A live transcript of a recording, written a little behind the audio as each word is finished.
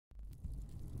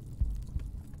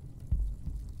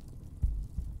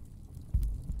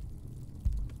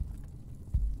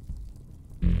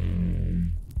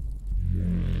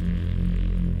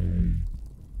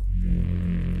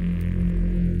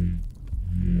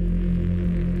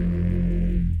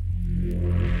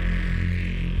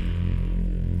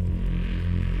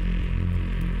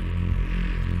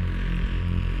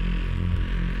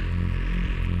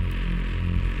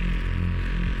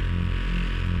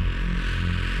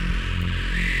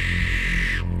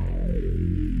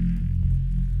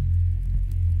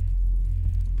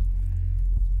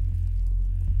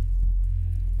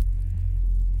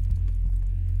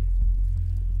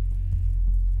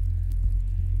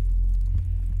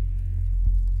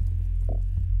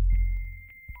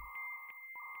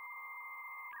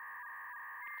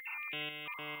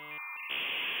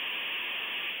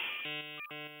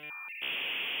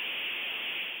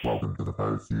Welcome to the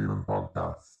Post-Human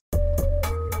Podcast.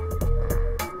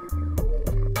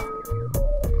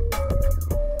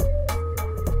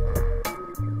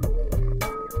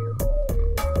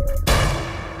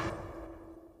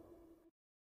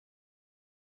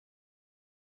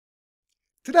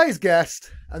 Today's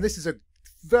guest, and this is a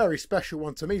very special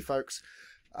one to me, folks,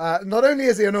 not only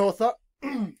is he an author,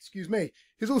 excuse me,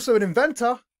 he's also an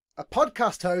inventor, a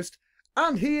podcast host,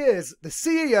 and he is the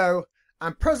CEO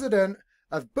and president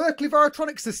of Berkeley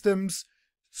Varitronics Systems,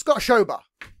 Scott Schober.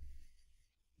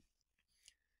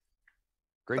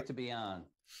 Great to be on.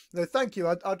 No, thank you.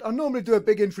 I normally do a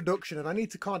big introduction, and I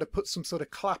need to kind of put some sort of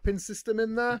clapping system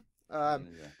in there.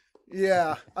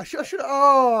 Yeah, I should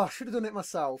have done it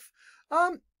myself.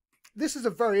 This is a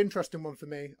very interesting one for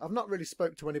me. I've not really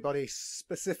spoke to anybody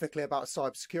specifically about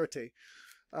cybersecurity.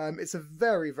 It's a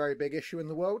very, very big issue in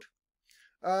the world.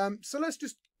 So let's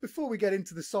just, before we get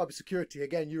into the cybersecurity,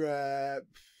 again, you're a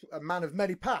man of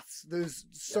many paths. There's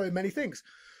so many things.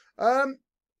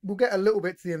 We'll get a little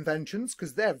bit to the inventions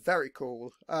because they're very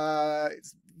cool.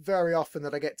 It's very often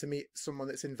that I get to meet someone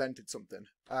that's invented something.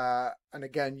 And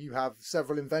again, you have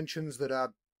several inventions that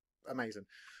are amazing.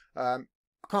 I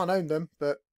can't own them,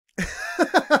 but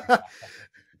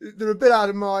they're a bit out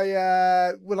of my,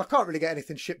 well, I can't really get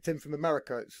anything shipped in from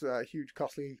America. It's a huge,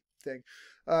 costly thing.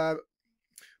 But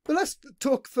let's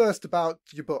talk first about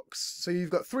your books. So you've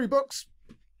got 3 books.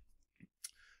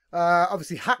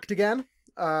 Obviously, Hacked Again,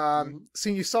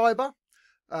 Senior Cyber.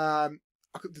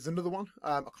 There's another one.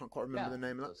 I can't quite remember the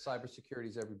name of that. Cybersecurity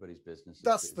is everybody's business.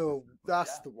 That's the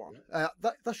one.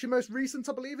 That's your most recent,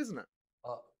 I believe, isn't it?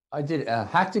 I did.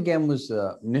 Hacked Again was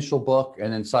the initial book,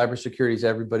 and then Cybersecurity is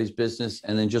everybody's business,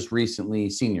 and then just recently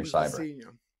Senior Cyber.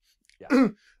 Senior. Yeah.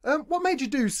 What made you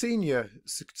do Senior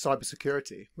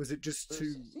Cybersecurity? Was it just to...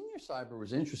 Senior Cyber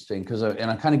was interesting because,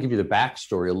 and I kind of give you the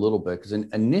backstory a little bit, because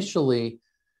initially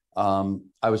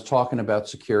I was talking about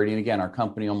security, and again, our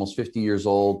company almost 50 years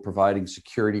old, providing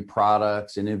security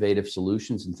products, innovative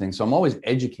solutions and things. So I'm always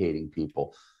educating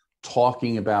people,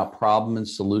 talking about problem and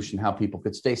solution, how people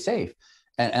could stay safe.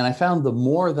 And I found the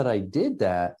more that I did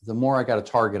that, the more I got a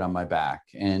target on my back.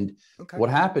 And what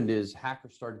happened is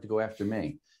hackers started to go after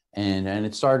me. And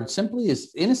it started simply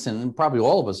as innocent, and probably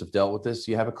all of us have dealt with this.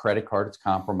 You have a credit card, it's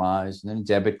compromised, and then a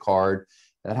debit card.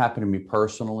 That happened to me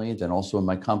personally, then also in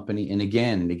my company. And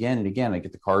again, and again, and again, I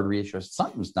get the card reissued.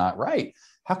 Something's not right.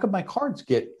 How could my cards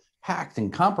get hacked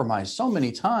and compromised so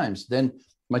many times? Then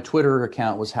my Twitter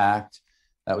account was hacked.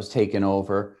 That was taken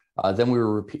over. Then we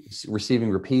were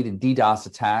receiving repeated DDoS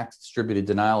attacks, distributed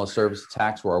denial of service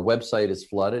attacks, where our website is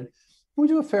flooded. We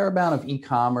do a fair amount of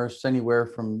e-commerce, anywhere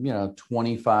from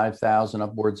 25,000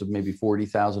 upwards of maybe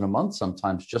 40,000 a month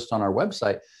sometimes just on our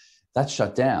website. That's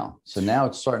shut down. So now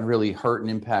it's starting to really hurt and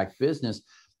impact business,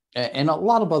 and a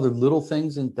lot of other little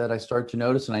things that I started to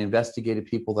notice. And I investigated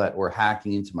people that were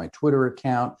hacking into my Twitter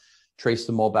account, traced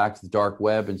them all back to the dark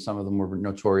web, and some of them were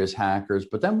notorious hackers.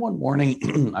 But then one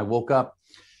morning I woke up,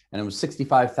 and it was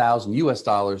 $65,000 US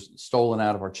stolen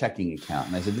out of our checking account.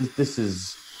 And I said, this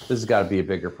has got to be a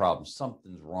bigger problem.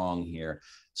 Something's wrong here.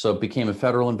 So it became a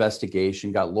federal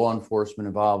investigation, got law enforcement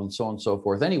involved, and so on and so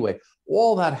forth. Anyway,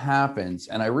 all that happens.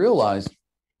 And I realized,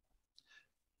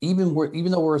 even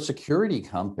though we're a security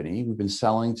company, we've been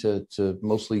selling to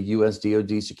mostly US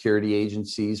DoD security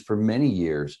agencies for many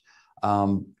years.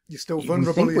 You're still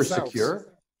vulnerable we think we're secure.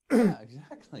 Yeah,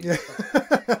 exactly. Yeah.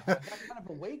 That kind of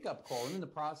a wake-up call. And in the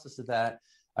process of that,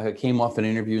 I came off an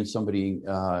interview, and somebody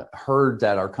heard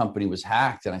that our company was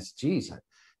hacked. And I said, geez,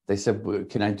 they said,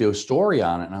 can I do a story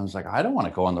on it? And I was like, I don't want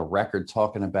to go on the record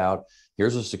talking about,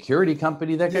 here's a security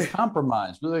company that gets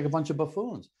compromised. We're like a bunch of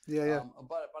buffoons. Yeah.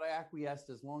 But I acquiesced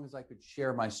as long as I could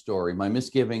share my story, my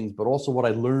misgivings, but also what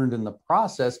I learned in the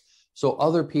process, so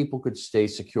other people could stay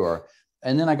secure.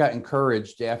 And then I got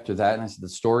encouraged after that. And I said, the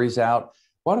story's out.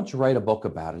 Why don't you write a book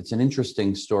about it? It's an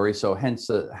interesting story. So hence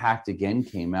Hacked Again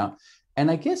came out. And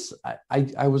I guess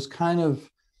I was kind of,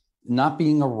 not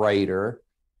being a writer,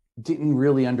 didn't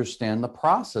really understand the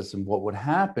process and what would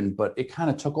happen, but it kind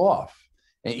of took off.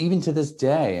 And even to this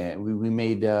day, we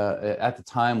made, at the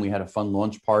time, we had a fun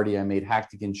launch party. I made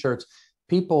Hacked Again shirts.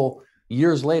 People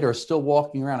years later are still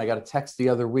walking around. I got a text the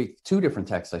other week, 2 different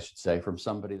texts, I should say, from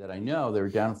somebody that I know. They were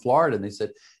down in Florida, and they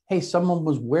said, hey, someone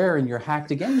was wearing your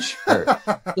Hacked Again shirt,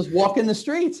 just walking the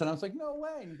streets. And I was like, no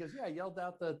way. And he goes, yeah, I yelled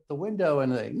out the window,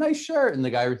 and like, nice shirt. And the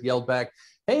guy yelled back,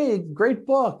 hey, great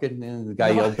book. And then the guy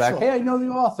yelled back, hey, I know the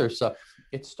author. So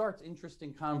it starts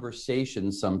interesting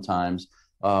conversations sometimes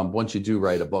once you do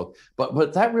write a book.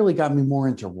 But that really got me more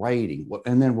into writing.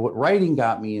 And then what writing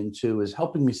got me into is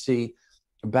helping me see,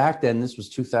 back then, this was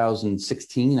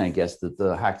 2016, I guess, that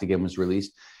the Hacked Again was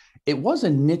released. It was a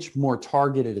niche, more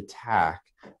targeted attack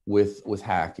with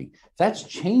hacking. That's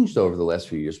changed over the last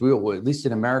few years. At least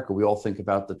in America, we all think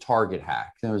about the Target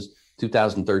hack. That was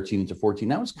 2013 to 14.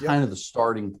 That was kind of the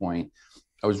starting point.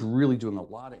 I was really doing a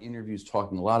lot of interviews,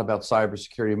 talking a lot about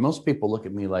cybersecurity. Most people look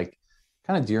at me like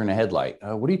kind of deer in a headlight.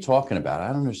 What are you talking about? I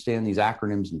don't understand these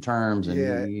acronyms and terms, and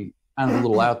you're kind of a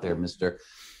little out there, mister.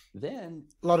 Then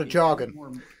a lot of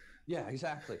jargon. Yeah,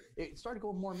 exactly. It started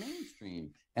going more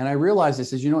mainstream. And I realized, I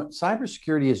says, you know what,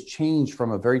 cybersecurity has changed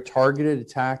from a very targeted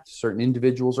attack to certain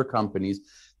individuals or companies.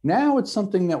 Now it's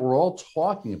something that we're all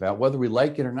talking about, whether we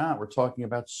like it or not. We're talking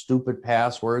about stupid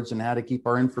passwords and how to keep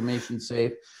our information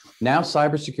safe. Now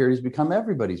cybersecurity has become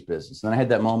everybody's business. And I had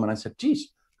that moment. I said, geez,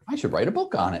 I should write a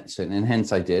book on it. And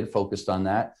hence I did, focused on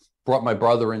that. Brought my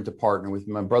brother in to partner with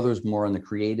me. My brother's more on the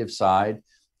creative side.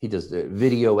 He does the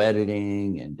video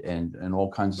editing and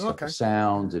all kinds of stuff,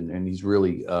 sound, and he's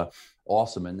really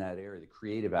awesome in that area, the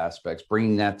creative aspects.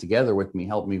 Bringing that together with me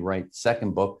helped me write the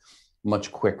second book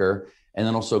much quicker. And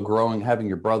then also having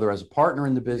your brother as a partner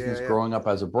in the business, growing up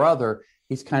as a brother,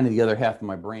 he's kind of the other half of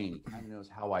my brain. He kind of knows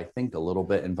how I think a little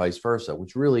bit and vice versa,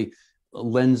 which really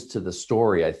lends to the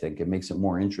story, I think. It makes it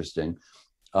more interesting.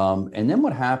 And then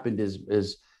what happened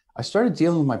is I started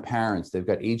dealing with my parents. They've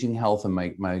got aging health, and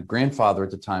my grandfather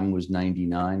at the time was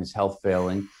 99, his health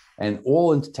failing, and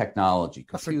all into technology,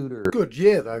 computer. That's a good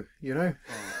year, though, you know.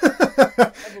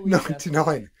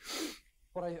 99.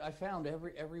 But I found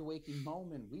every waking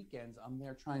moment, weekends, I'm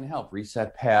there trying to help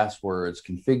reset passwords,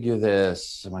 configure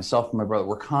this. Myself and my brother,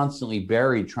 we're constantly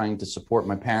buried trying to support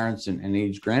my parents and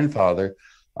aged grandfather,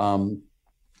 how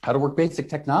to work basic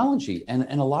technology. And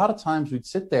a lot of times we'd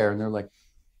sit there and they're like,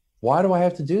 why do I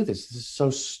have to do this? This is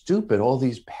so stupid, all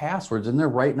these passwords. And they're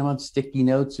writing them on sticky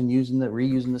notes and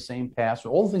reusing the same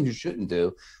password, all the things you shouldn't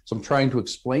do. So I'm trying to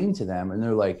explain to them, and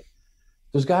they're like,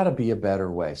 there's got to be a better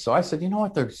way. So I said, you know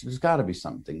what, there's got to be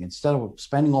something. Instead of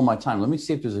spending all my time, let me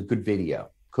see if there's a good video.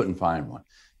 Couldn't find one.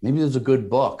 Maybe there's a good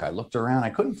book. I looked around. I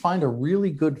couldn't find a really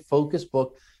good focus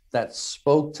book that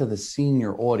spoke to the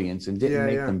senior audience and didn't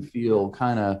make them feel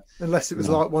kind of... Unless it was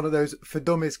like one of those for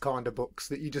dummies kind of books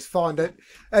that you just find out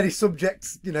any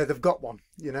subjects, you know, they've got one.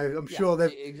 You know, I'm sure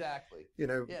they've... Exactly. You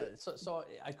know... Yeah, so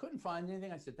I couldn't find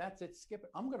anything. I said, that's it, skip it.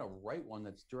 I'm going to write one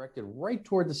that's directed right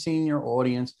toward the senior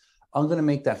audience. I'm going to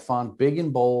make that font big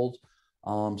and bold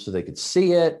so they could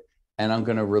see it. And I'm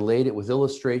going to relate it with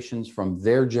illustrations from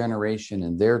their generation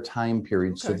and their time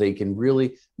period, so they can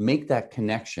really make that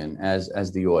connection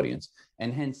as the audience.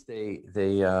 And hence they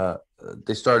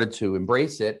started to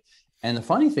embrace it. And the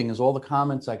funny thing is, all the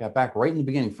comments I got back right in the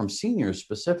beginning from seniors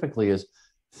specifically is,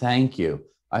 thank you.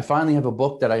 I finally have a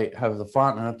book that I have the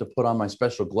font and I have to put on my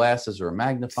special glasses or a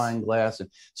magnifying glass. And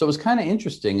so it was kind of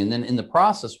interesting. And then in the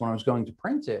process, when I was going to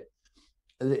print it,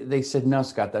 they said, no,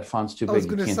 Scott, that font's too big. I was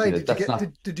going to say,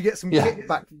 did you get some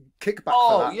kickback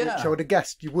for that, which I would have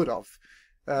guessed you would have.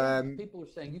 People are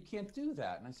saying, you can't do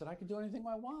that. And I said, I can do anything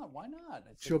I want. Why not?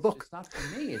 It's your book. It's not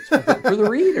for me. It's for the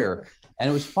reader. And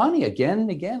it was funny, again and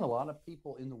again, a lot of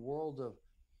people in the world of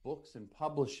books and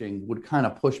publishing would kind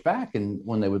of push back. And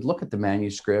when they would look at the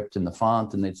manuscript and the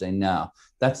font, and they'd say, no,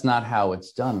 that's not how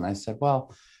it's done. And I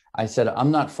said,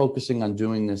 I'm not focusing on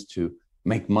doing this to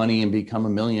make money and become a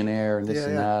millionaire and this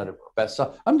and that, or best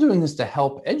stuff. I'm doing this to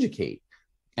help educate.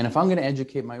 And if I'm going to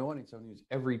educate my audience, I'm going to use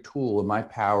every tool in my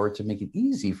power to make it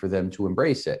easy for them to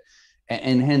embrace it.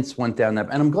 And hence went down that.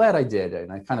 And I'm glad I did.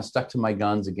 And I kind of stuck to my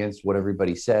guns against what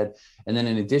everybody said. And then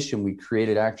in addition, we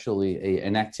created actually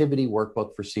an activity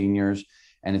workbook for seniors.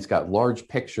 And it's got large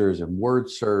pictures and word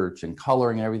search and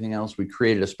coloring and everything else. We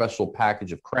created a special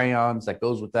package of crayons that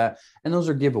goes with that. And those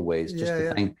are giveaways just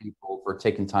to thank people for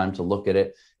taking time to look at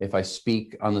it. If I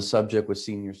speak on the subject with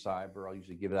Senior Cyber, I'll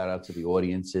usually give that out to the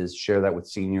audiences, share that with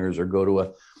seniors, or go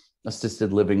to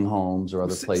assisted living homes or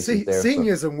other places there.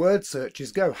 Seniors and word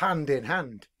searches go hand in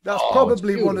hand. That's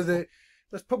probably one of the...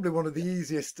 That's probably one of the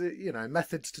easiest,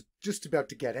 methods to just to be able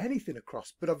to get anything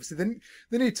across. But obviously,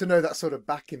 they need to know that sort of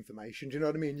back information. Do you know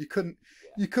what I mean?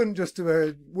 You couldn't just do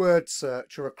a word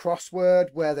search or a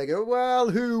crossword where they go, well,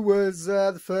 who was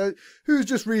the first? Who's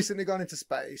just recently gone into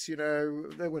space? You know,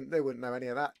 they wouldn't know any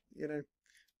of that. You know,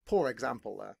 poor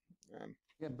example there.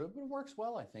 But it works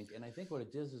well, I think. And I think what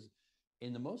it does is,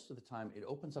 in the most of the time, it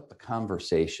opens up the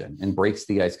conversation and breaks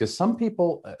the ice. Because some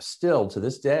people still to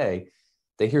this day,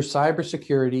 they hear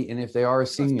cybersecurity, and if they are a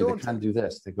senior, they kind of do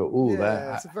this. They go, ooh,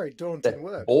 that's a very daunting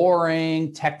word.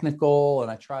 Boring, technical, and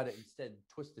I try to instead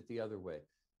twist it the other way.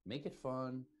 make it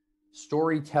fun,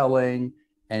 storytelling,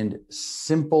 and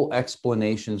simple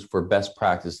explanations for best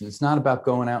practice. And it's not about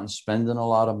going out and spending a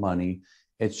lot of money.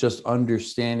 It's just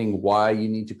understanding why you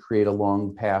need to create a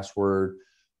long password,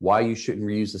 why you shouldn't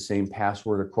reuse the same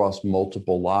password across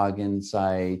multiple login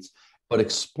sites, but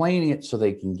explaining it so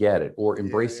they can get it, or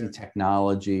embracing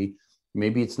technology.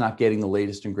 Maybe it's not getting the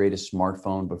latest and greatest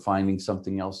smartphone, but finding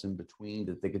something else in between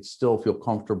that they could still feel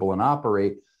comfortable and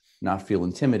operate, not feel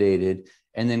intimidated,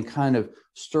 and then kind of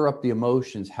stir up the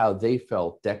emotions, how they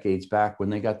felt decades back when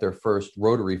they got their first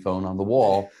rotary phone on the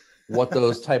wall, what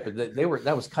those type of,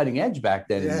 that was cutting edge back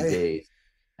then in the days,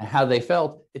 and how they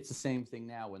felt. It's the same thing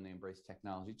now when they embrace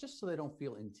technology, just so they don't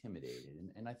feel intimidated.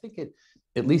 And I think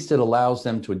at least it allows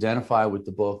them to identify with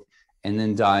the book and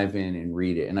then dive in and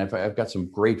read it. And I've got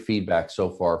some great feedback so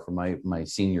far from my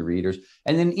senior readers,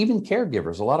 and then even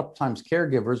caregivers. A lot of times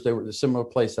caregivers, they were the similar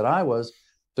place that I was.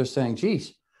 They're saying,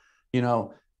 geez,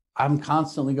 I'm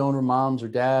constantly going to moms or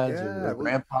dads or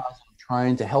grandpas. I'm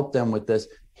trying to help them with this.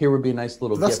 Here would be a nice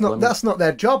little gift. That's not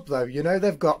their job, though.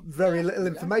 They've got very little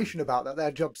information about that.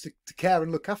 Their job's to care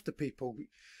and look after people,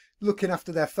 looking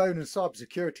after their phone and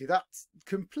cybersecurity. That's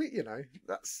complete.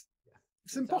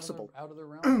 It's impossible. Out of the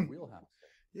realm of wheelhouse.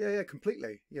 Yeah,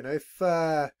 completely. If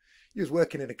you was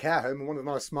working in a care home and one of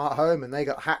them had a smart home and they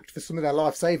got hacked for some of their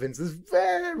life savings, there's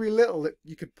very little that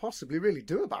you could possibly really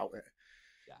do about it.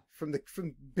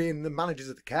 From being the managers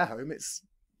of the care home, it's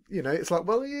like,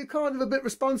 well, you're kind of a bit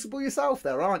responsible yourself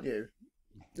there, aren't you,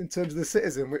 in terms of the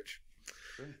citizen, which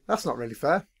that's not really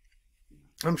fair.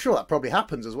 I'm sure that probably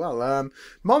happens as well.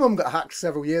 My mum got hacked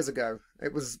several years ago.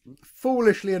 It was,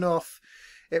 foolishly enough,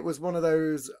 it was one of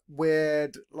those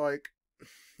weird,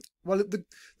 the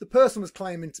person was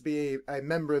claiming to be a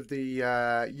member of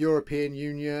the European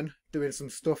Union doing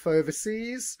some stuff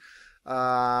overseas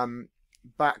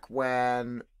back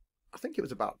when, I think it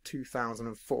was about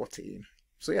 2014.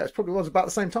 So yeah, it probably was about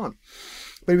the same time.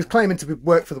 But he was claiming to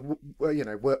work for the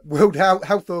World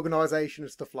Health Organization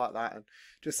and stuff like that, and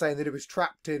just saying that he was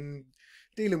trapped in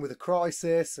dealing with a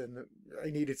crisis and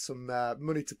he needed some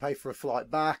money to pay for a flight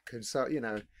back, and so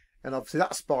and obviously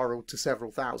that spiraled to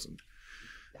several thousand.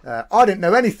 I didn't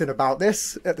know anything about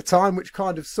this at the time, which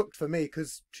kind of sucked for me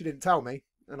because she didn't tell me,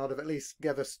 and I'd have at least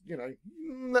give us,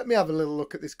 let me have a little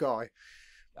look at this guy.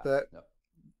 But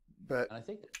and I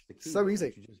think the key, so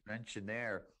easy. You just mentioned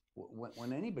there,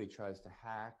 when anybody tries to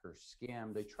hack or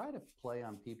scam, they try to play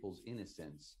on people's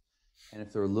innocence. And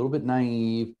if they're a little bit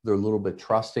naive, they're a little bit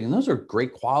trusting, and those are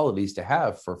great qualities to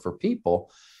have for people,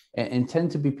 and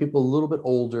tend to be people a little bit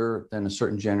older than a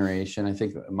certain generation. I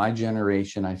think my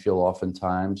generation, I feel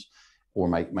oftentimes, or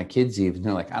my kids even,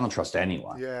 they're like, I don't trust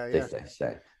anyone. They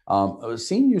say.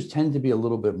 Seniors tend to be a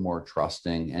little bit more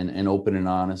trusting and open and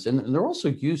honest, and they're also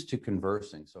used to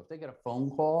conversing. So if they get a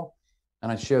phone call,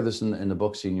 and I share this in the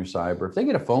book, Senior Cyber, if they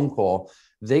get a phone call,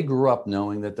 they grew up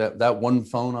knowing that one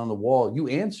phone on the wall, you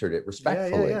answered it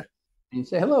respectfully. And you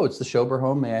say, hello, it's the Schober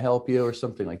home. May I help you? Or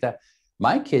something like that.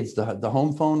 My kids, the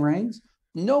home phone rings.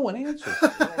 No one answers.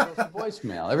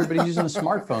 Voicemail. Everybody's using a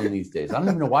smartphone these days. I don't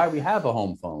even know why we have a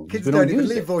home phone. Kids don't even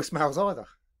leave voicemails either.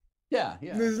 Yeah.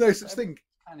 There's no such thing.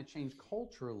 Kind of changed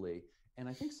culturally, and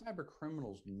I think cyber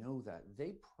criminals know that.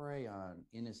 They prey on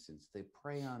innocence, they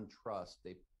prey on trust,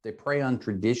 they prey on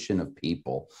tradition of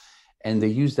people, and they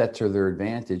use that to their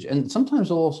advantage. And sometimes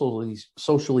they'll also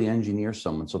socially engineer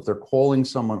someone. So if they're calling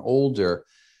someone older,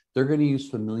 they're going to use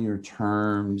familiar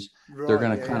terms. They're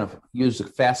going to kind of use a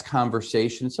fast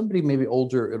conversation. Somebody maybe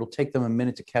older, it'll take them a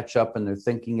minute to catch up and they're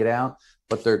thinking it out,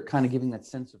 but they're kind of giving that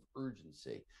sense of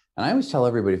urgency. And I always tell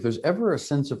everybody, if there's ever a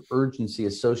sense of urgency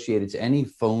associated to any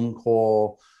phone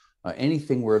call,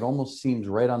 anything where it almost seems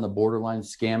right on the borderline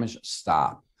scamish,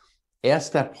 stop.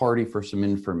 Ask that party for some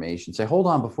information. Say, hold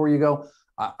on, before you go,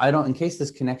 in case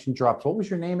this connection drops, what was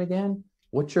your name again?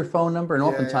 What's your phone number? And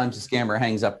oftentimes the scammer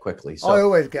hangs up quickly. So I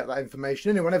always get that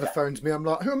information. Anyone ever phones me, I'm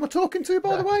like, who am I talking to,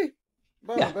 by the way?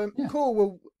 Cool.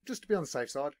 Well, just to be on the safe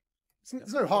side.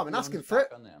 There's no harm in asking for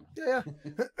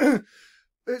it.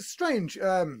 It's strange.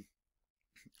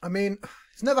 I mean,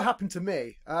 it's never happened to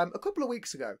me. A couple of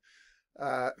weeks ago,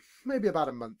 maybe about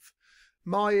a month,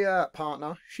 my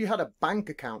partner, she had a bank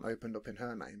account opened up in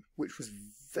her name, which was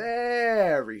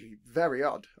very, very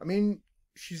odd. I mean,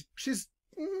 she's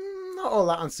not all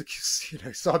that on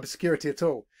cybersecurity at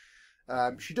all.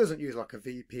 She doesn't use like a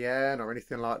VPN or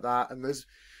anything like that, and there's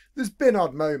been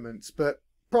odd moments, but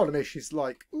problem is she's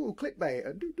like, ooh, clickbait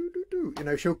and do.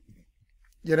 She'll.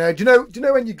 Do you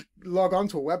know when you log on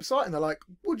to a website and they're like,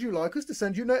 would you like us to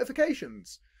send you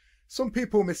notifications? Some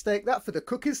people mistake that for the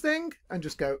cookies thing and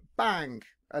just go bang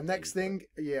And next thing,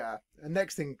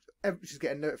 she's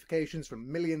getting notifications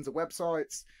from millions of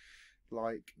websites.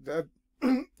 Like, they're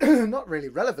not really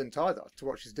relevant either to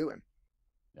what she's doing.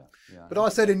 Yeah. But I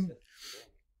said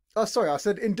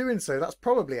in doing so, that's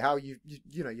probably how your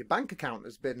bank account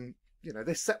has been,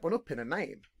 they set one up in a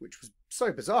name, which was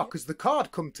so bizarre because the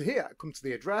card come to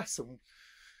the address, and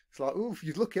it's like, ooh,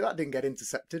 you're lucky that didn't get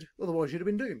intercepted. Otherwise, you'd have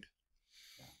been doomed.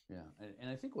 Yeah. And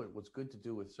I think what's good to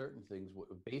do with certain things,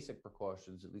 basic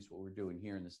precautions, at least what we're doing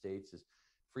here in the States, is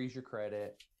freeze your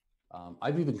credit.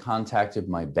 I've even contacted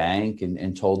my bank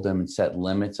and told them and set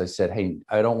limits. I said, hey,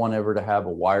 I don't want ever to have a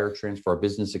wire transfer, a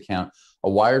business account, a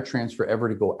wire transfer ever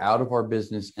to go out of our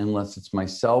business unless it's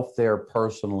myself there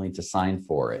personally to sign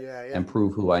for it and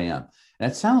prove who I am.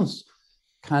 And it sounds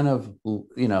kind of,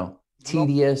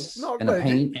 tedious and a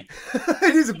pain.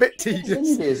 It is a bit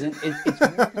tedious. It isn't. It's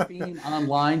more convenient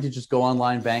online to just go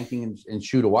online banking and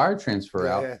shoot a wire transfer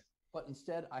out. Yeah. But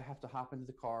instead, I have to hop into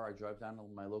the car. I drive down to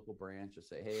my local branch. I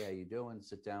say, hey, how you doing?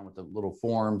 Sit down with the little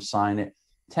form, sign it.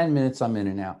 10 minutes, I'm in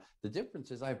and out. The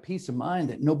difference is I have peace of mind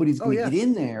that nobody's going to get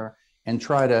in there and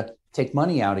try to take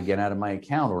money out again out of my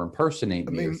account or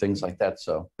impersonate me or things like that.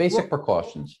 So basic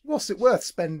precautions. What's it worth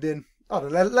spending? I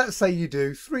don't know. Let's say you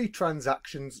do 3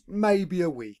 transactions, maybe a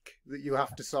week that you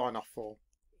have to sign off for.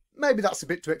 Maybe that's a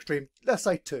bit too extreme. Let's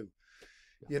say 2.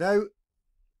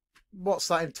 What's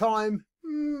that in time?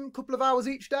 A couple of hours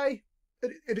each day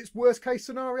at its worst case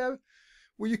scenario.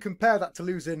 Well, you compare that to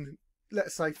losing,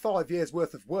 let's say, 5 years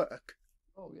worth of work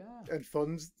and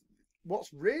funds.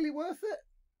 What's really worth it?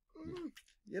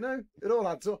 It all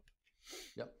adds up.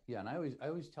 Yep. Yeah. And I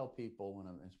always tell people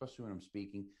especially when I'm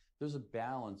speaking, there's a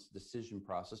balanced decision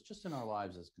process just in our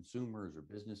lives as consumers or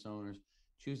business owners,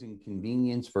 choosing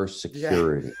convenience versus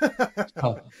security.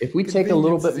 So if we take a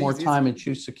little bit more time and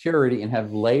choose security and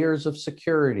have layers of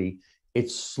security, it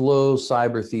slows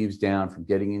cyber thieves down from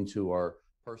getting into our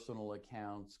personal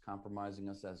accounts, compromising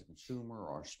us as a consumer or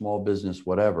our small business,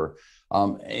 whatever,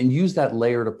 and use that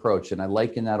layered approach. And I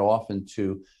liken that often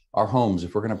to our homes.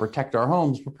 If we're going to protect our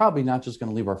homes, we're probably not just going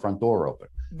to leave our front door open.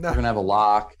 No. We're going to have a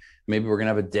lock. Maybe we're going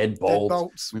to have a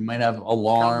deadbolt. We might have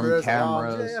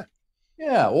cameras.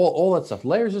 Yeah, all that stuff.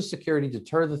 Layers of security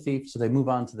deter the thief so they move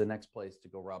on to the next place to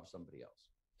go rob somebody else.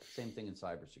 Same thing in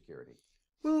cybersecurity.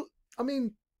 Well, I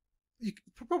mean, the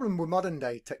problem with modern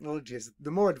day technology is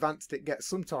the more advanced it gets,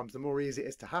 sometimes the more easy it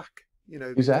is to hack.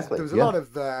 Exactly. There was a lot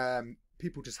of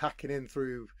people just hacking in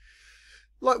through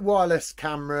like wireless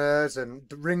cameras and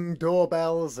Ring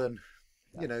doorbells and,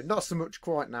 not so much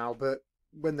quite now, but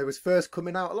when they was first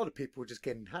coming out, a lot of people were just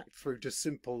getting hacked through just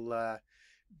simple,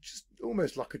 just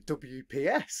almost like a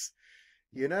WPS,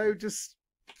 just,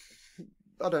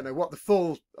 I don't know what the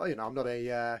full, I'm not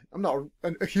a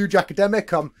huge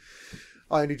academic. I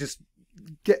only just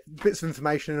get bits of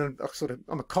information and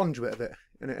I'm a conduit of it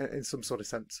in some sort of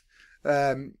sense.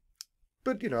 But,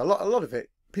 a lot of it,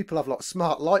 people have like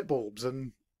smart light bulbs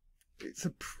and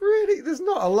there's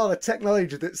not a lot of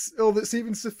technology that's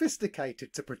even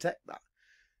sophisticated to protect that.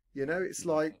 It's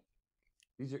like,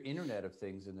 these are Internet of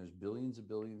Things, and there's billions of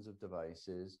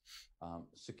devices.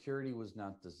 Security was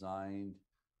not designed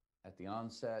at the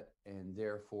onset, and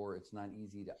therefore it's not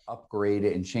easy to upgrade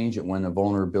it and change it when a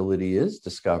vulnerability is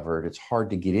discovered. It's hard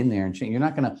to get in there and change. You're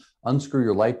not going to unscrew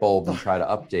your light bulb and try to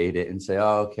update it and say,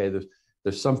 oh, okay,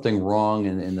 there's something wrong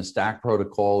in the stack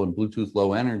protocol and Bluetooth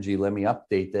low energy. Let me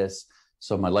update this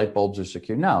so my light bulbs are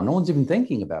secure. No one's even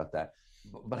thinking about that.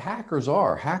 But hackers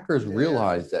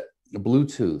realize that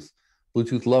Bluetooth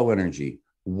low energy,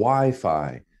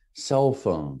 Wi-Fi, cell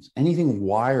phones, anything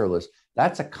wireless,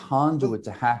 that's a conduit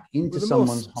to hack into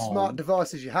someone's home. The more smart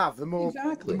devices you have, the more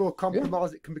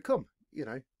compromised it can become.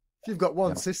 If you've got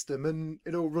one system and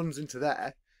it all runs into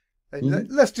there, and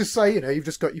let's just say, you've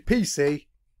just got your PC,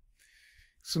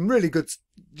 some really good,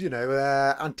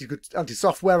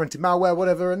 anti-software, anti-malware,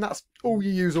 whatever, and that's all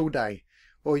you use all day.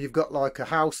 Or you've got like a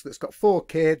house that's got 4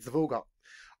 kids, they've all got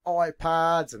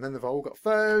iPads, and then they've all got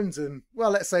phones, and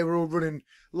let's say we're all running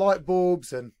light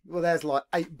bulbs, and there's like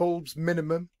 8 bulbs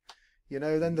minimum.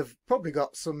 Then they've probably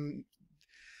got some,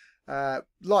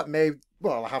 like me,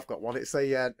 I have got one. It's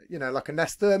a, like a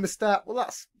Nest thermostat.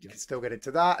 You can still get into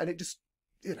that, and it just,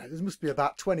 there must be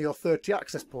about 20 or 30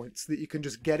 access points that you can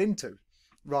just get into,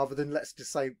 rather than, let's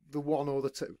just say, the 1 or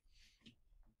the 2.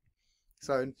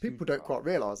 So people don't quite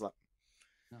realise that.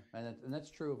 No, and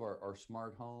that's true of our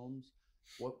smart homes.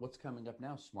 What's coming up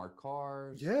now? Smart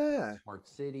cars, smart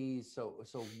cities. So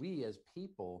we as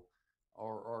people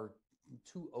are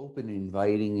too open and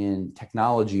inviting in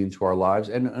technology into our lives,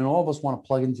 and all of us want to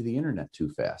plug into the internet too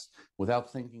fast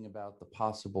without thinking about the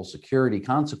possible security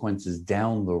consequences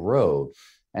down the road.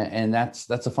 And that's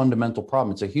a fundamental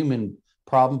problem. It's a human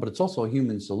problem, but it's also a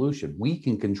human solution. We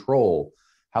can control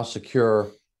how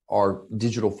secure our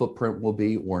digital footprint will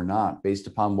be or not based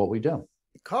upon what we do.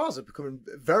 Cars are becoming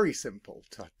very simple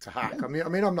to hack. Yeah. I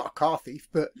mean, I'm not a car thief,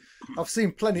 but I've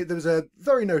seen plenty. There was a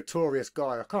very notorious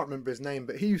guy, I can't remember his name,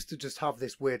 but he used to just have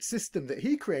this weird system that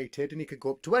he created, and he could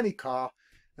go up to any car,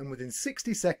 and within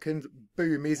 60 seconds,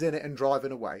 boom, he's in it and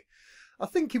driving away. I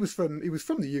think he was from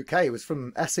the UK. He was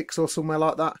from Essex or somewhere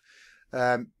like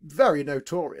that. Very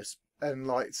notorious. And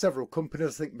like several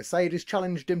companies, I think Mercedes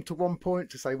challenged him to one point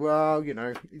to say, well, you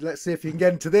know, let's see if you can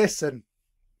get into this. And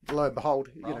lo and behold,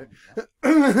 you know,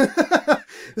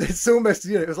 it's almost,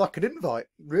 you know, it was like an invite.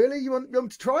 Really? You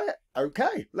want to try it?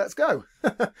 Okay, let's go.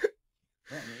 Yeah, I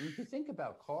mean, if you think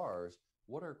about cars,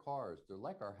 what are cars? They're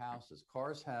like our houses.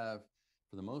 Cars have,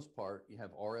 for the most part, you have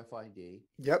RFID.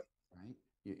 Yep. Right?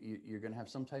 You're going to have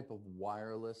some type of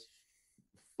wireless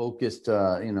focused,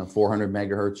 400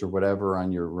 megahertz or whatever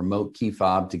on your remote key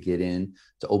fob to get in,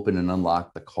 to open and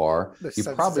unlock the car.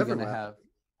 You're probably going to have,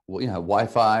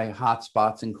 Wi-Fi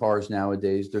hotspots in cars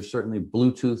nowadays. There's certainly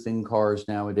Bluetooth in cars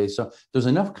nowadays. So there's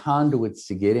enough conduits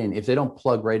to get in. If they don't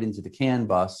plug right into the CAN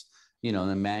bus, and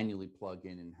then manually plug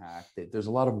in and hack, there's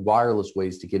a lot of wireless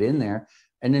ways to get in there.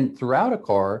 And then throughout a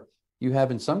car, you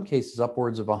have in some cases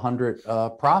upwards of 100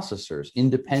 processors,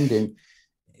 independent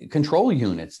control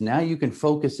units. Now you can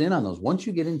focus in on those. Once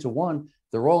you get into one,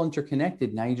 they're all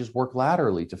interconnected. Now you just work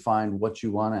laterally to find what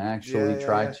you want to actually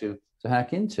try to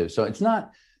hack into. So it's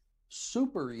not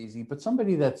super easy, but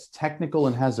somebody that's technical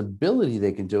and has ability,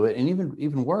 they can do it. And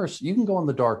even worse, you can go on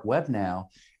the dark web now,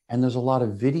 and there's a lot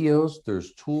of videos,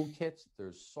 there's toolkits,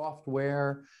 there's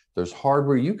software, there's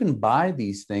hardware. You can buy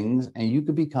these things and you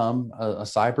could become a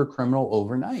cyber criminal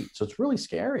overnight. So it's really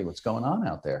scary what's going on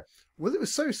out there. Well, it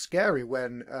was so scary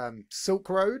when Silk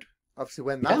Road, obviously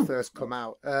when that first come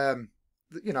out. I've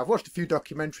watched a few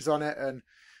documentaries on it, and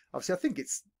obviously I think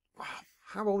it's,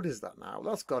 how old is that now?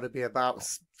 That's got to be about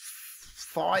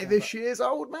 5-ish years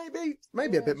old,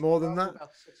 maybe a bit more than that. About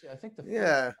 6 years. I think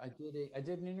I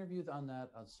did an interview on that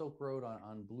on Silk Road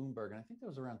on Bloomberg, and I think that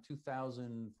was around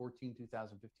 2014,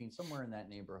 2015, somewhere in that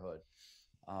neighborhood.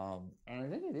 And I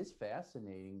think it is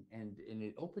fascinating, and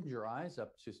it opens your eyes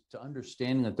up to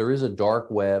understanding that there is a dark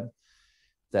web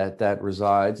that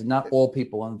resides. Not all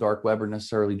people on the dark web are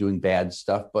necessarily doing bad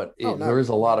stuff, but there is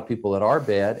a lot of people that are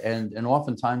bad, and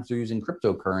oftentimes they're using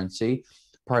cryptocurrency,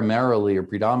 primarily or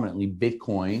predominantly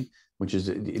Bitcoin, which is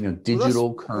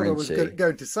digital currency. What I was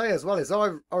going to say as well is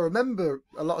I remember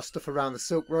a lot of stuff around the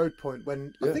Silk Road point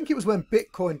when I think it was when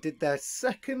Bitcoin did their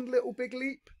second little big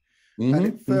leap. And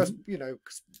it first,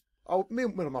 me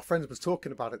and one of my friends was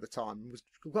talking about it at the time. Was,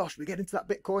 gosh, we get into that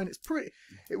Bitcoin.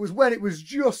 It was when it was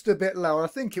just a bit lower. I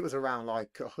think it was around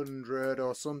like 100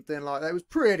 or something like that. It was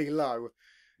pretty low.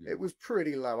 It was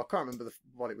pretty low. I can't remember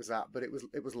what it was at, but it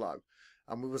was low.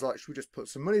 And we was like, should we just put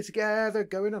some money together,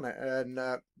 go in on it? And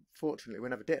fortunately, we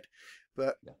never did.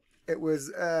 But it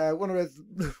was one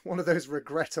of those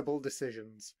regrettable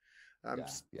decisions.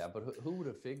 But who would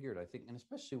have figured? I think, and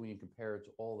especially when you compare it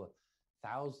to all the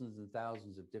thousands and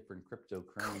thousands of different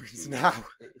cryptocurrencies now,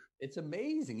 it's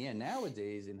amazing. Yeah,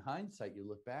 nowadays, in hindsight, you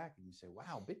look back and you say,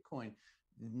 "Wow, Bitcoin!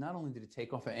 Not only did it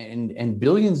take off, and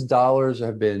billions of dollars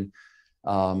have been,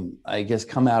 I guess,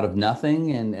 come out of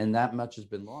nothing, and that much has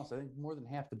been lost. I think more than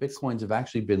half the Bitcoins have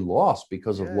actually been lost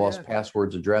because of lost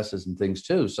passwords, addresses, and things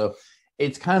too. So."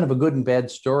 It's kind of a good and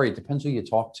bad story. It depends who you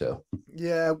talk to.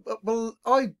 Yeah, well,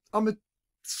 I'm a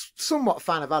somewhat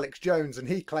fan of Alex Jones, and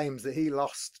he claims that he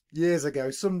lost years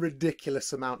ago some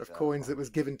ridiculous amount of coins that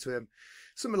was given to him.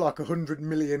 Something like 100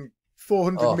 million,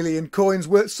 400 million coins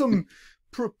worth, some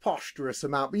preposterous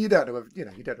amount. But you don't know if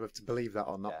you don't know if to believe that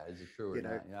or not. Yeah, is it true or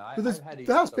not? Yeah, but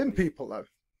there has been people though.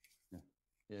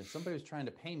 Yeah, somebody was trying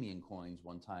to pay me in coins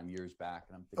one time years back,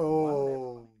 and I'm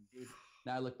thinking,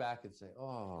 now I look back and say,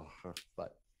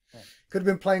 but could have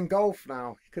been playing golf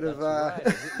now. Could have. Right.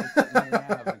 Having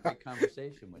a great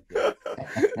conversation with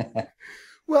you.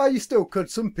 Well, you still could.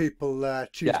 Some people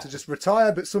choose to just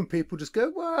retire, but some people just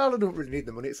go, well, I don't really need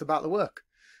the money. It's about the work.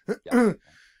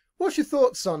 What's your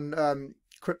thoughts on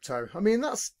crypto? I mean,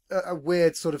 that's a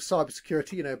weird sort of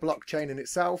cybersecurity, blockchain in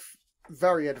itself,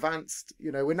 very advanced.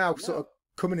 We're now sort of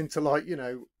coming into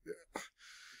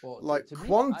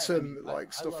quantum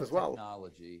stuff as well.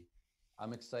 Technology.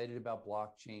 I'm excited about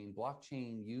blockchain.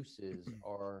 Blockchain uses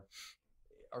are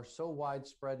so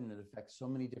widespread, and it affects so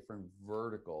many different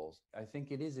verticals. I think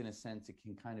it is, in a sense, it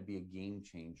can kind of be a game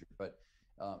changer, but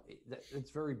it's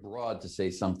very broad to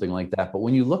say something like that. But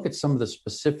when you look at some of the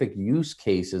specific use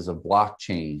cases of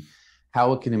blockchain,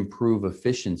 how it can improve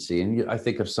efficiency, and I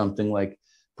think of something like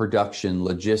production,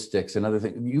 logistics, and other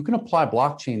things. You can apply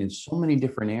blockchain in so many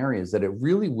different areas that it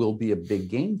really will be a big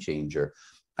game changer.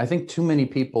 I think too many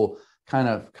people kind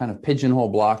of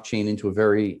pigeonhole blockchain into a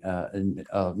very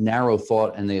narrow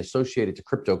thought, and they associate it to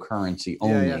cryptocurrency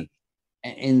only.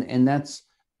 And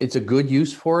it's a good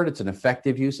use for it. It's an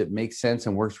effective use. It makes sense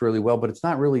and works really well, but it's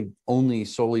not really only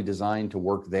solely designed to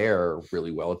work there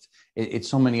really well. It's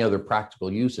so many other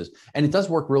practical uses, and it does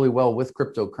work really well with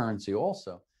cryptocurrency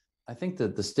also. I think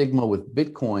that the stigma with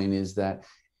Bitcoin is that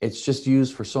it's just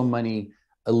used for so many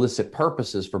illicit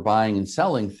purposes for buying and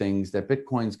selling things that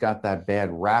Bitcoin's got that bad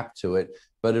rap to it,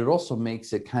 but it also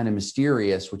makes it kind of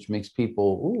mysterious, which makes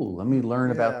people, ooh, let me learn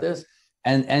about this.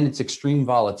 And its extreme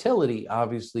volatility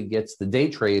obviously gets the day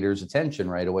traders' attention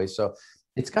right away. So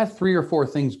it's got 3 or 4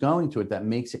 things going to it that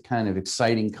makes it kind of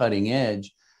exciting, cutting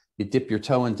edge. You dip your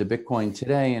toe into Bitcoin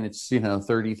today and it's,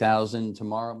 30,000.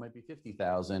 Tomorrow it might be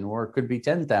 50,000, or it could be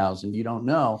 10,000. You don't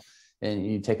know. And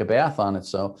you take a bath on it.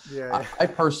 So I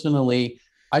personally,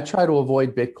 I try to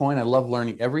avoid Bitcoin. I love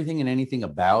learning everything and anything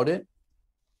about it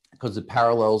because it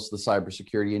parallels the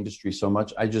cybersecurity industry so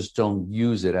much. I just don't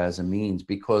use it as a means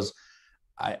because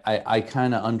I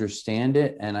kind of understand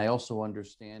it, and I also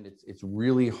understand it's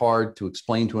really hard to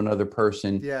explain to another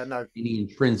person any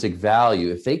intrinsic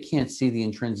value. If they can't see the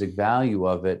intrinsic value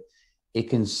of it, it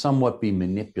can somewhat be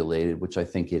manipulated, which I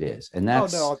think it is. And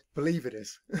that's I believe it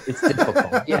is. It's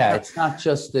difficult. Yeah, it's not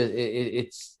just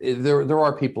that. There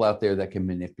are people out there that can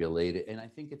manipulate it, and I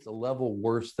think it's a level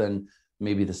worse than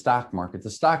maybe the stock market.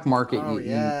 The stock market,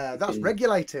 that's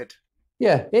regulated.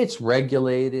 Yeah, it's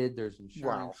regulated. There's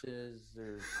insurances.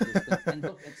 There's and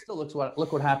look, it still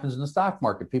look what happens in the stock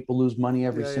market. People lose money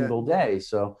every single day.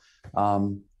 So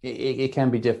it can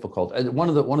be difficult. And one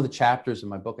of the chapters in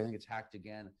my book, I think it's Hacked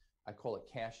Again. I call it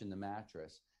Cash in the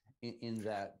Mattress. In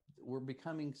that we're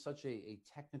becoming such a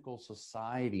technical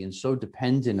society and so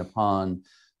dependent upon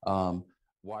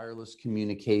wireless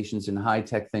communications and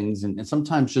high-tech things, and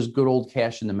sometimes just good old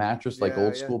cash in the mattress like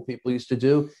old school people used to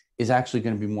do is actually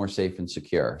going to be more safe and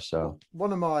secure. So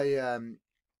one of my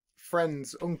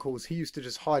friend's uncles, he used to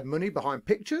just hide money behind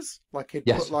pictures, like he'd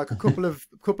put like a couple of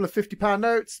 £50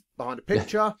 notes behind a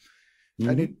picture,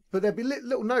 and but there'd be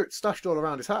little notes stashed all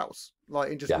around his house,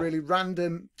 like in just really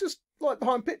random, just like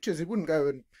behind pictures. He wouldn't go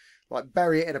and like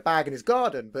bury it in a bag in his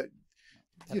garden, but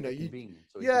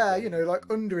like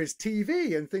under his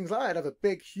TV and things like that. I'd have a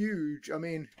big, huge, I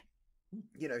mean,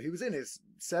 he was in his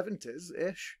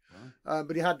 70s-ish,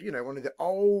 but he had, one of the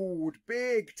old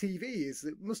big TVs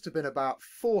that must have been about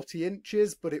 40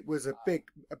 inches, but it was a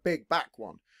big back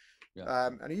one.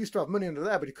 And he used to have money under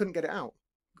there, but he couldn't get it out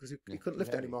because he couldn't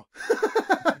lift it anymore.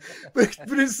 but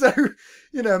it's so,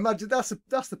 imagine that's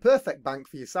the perfect bank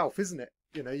for yourself, isn't it?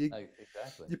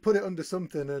 You put it under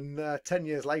something, and 10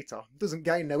 years later, it doesn't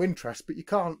gain no interest, but you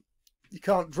can't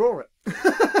draw it.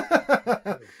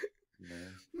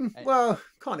 Well,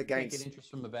 kind of gains. You can't get interest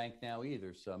from the bank now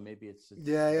either, so maybe it's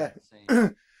the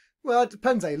same. Well, it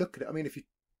depends how you look at it. I mean, if you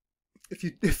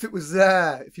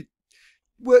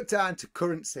worked it out into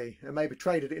currency and maybe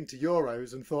traded it into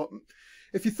euros and thought,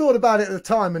 if you thought about it at the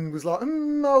time and was like,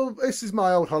 this is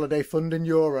my old holiday fund in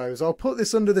euros, I'll put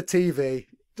this under the TV.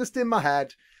 Just in my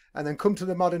head, and then come to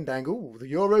the modern day and go, the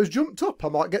euro's jumped up. I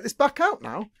might get this back out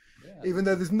now, even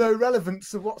though there's no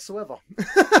relevance whatsoever.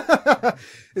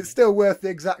 It's still worth the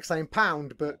exact same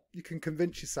pound, but you can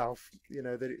convince yourself,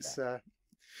 that it's. So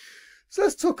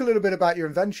let's talk a little bit about your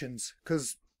inventions,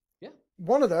 because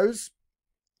one of those,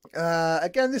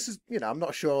 again, this is, I'm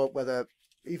not sure whether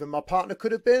even my partner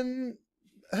could have been,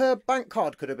 her bank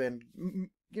card could have been,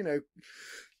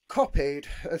 copied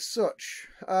as such,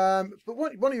 but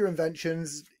one of your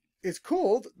inventions is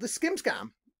called the skim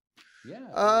scam,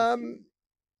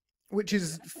 which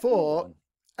is for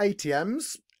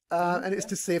ATMs, and it's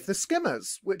to see if they're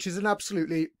skimmers, which is an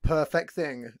absolutely perfect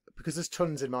thing because there's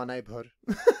tons in my neighborhood.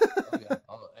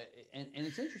 And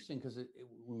it's interesting because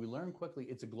we learn quickly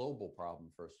it's a global problem.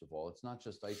 First of all, it's not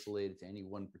just isolated to any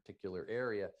one particular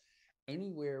area.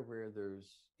 Anywhere where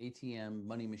there's ATM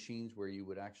money machines where you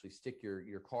would actually stick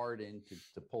your card in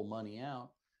to pull money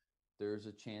out, there's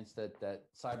a chance that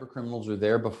cyber criminals are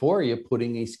there before you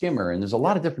putting a skimmer. And there's a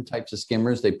lot of different types of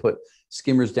skimmers. They put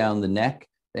skimmers down the neck.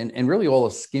 And really all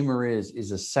a skimmer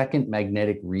is a second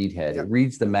magnetic read head. It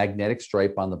reads the magnetic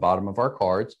stripe on the bottom of our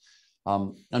cards.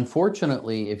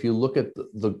 Unfortunately, if you look at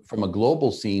from a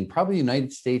global scene, probably the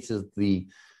United States is the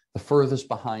furthest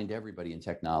behind everybody in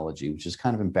technology, which is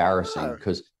kind of embarrassing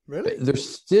because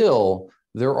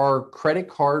there are credit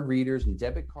card readers and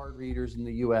debit card readers in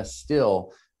the US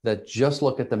still that just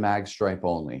look at the mag stripe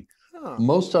only.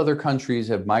 Most other countries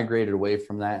have migrated away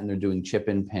from that, and they're doing chip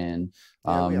and pin,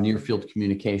 near field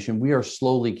communication. We are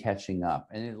slowly catching up.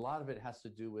 And a lot of it has to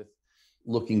do with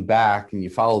looking back, and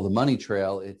you follow the money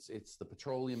trail. It's the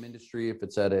petroleum industry. If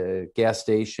it's at a gas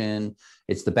station,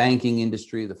 it's the banking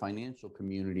industry, the financial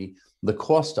community. The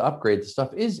cost to upgrade the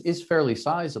stuff is fairly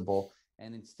sizable.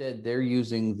 And instead they're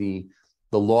using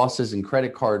the losses in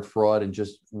credit card fraud and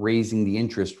just raising the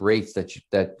interest rates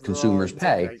that consumers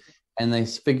pay. Okay. And they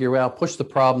figure out, push the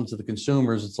problem to the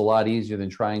consumers. It's a lot easier than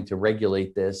trying to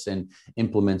regulate this and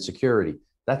implement security.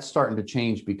 That's starting to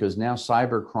change, because now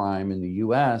cybercrime in the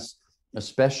US,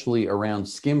 especially around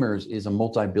skimmers, is a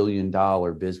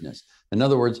multi-billion-dollar business. In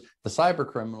other words, the cyber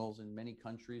criminals in many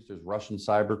countries, there's Russian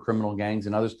cyber criminal gangs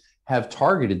and others, have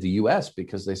targeted the US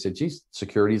because they said, geez,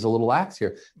 security is a little lax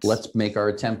here. Let's make our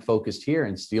attempt focused here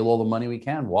and steal all the money we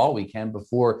can while we can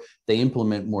before they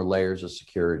implement more layers of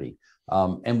security.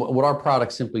 And what our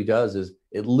product simply does is,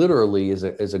 it literally is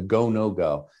a go, no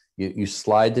go. You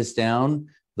slide this down,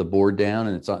 the board down,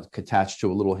 and it's attached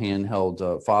to a little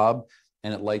handheld fob,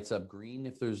 and it lights up green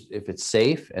if it's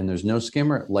safe and there's no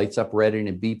skimmer. It lights up red and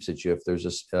it beeps at you if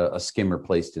there's a skimmer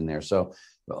placed in there. So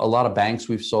a lot of banks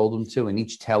we've sold them to, and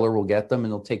each teller will get them,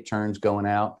 and they'll take turns going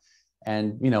out.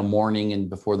 And, morning and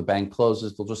before the bank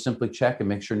closes, they'll just simply check and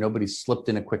make sure nobody's slipped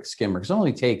in a quick skimmer, because it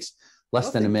only takes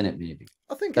less than a minute, maybe.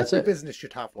 I think every business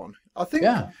should have one. I think,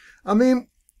 I mean,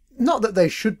 not that they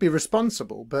should be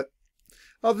responsible, but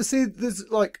obviously there's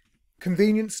like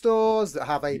convenience stores that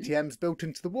have ATMs built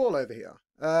into the wall over here.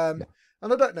 And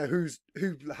I don't know who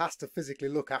has to physically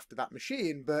look after that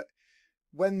machine, but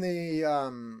when the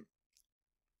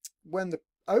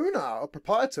owner or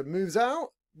proprietor moves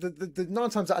out, the 9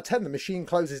 times out of 10 the machine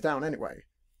closes down anyway.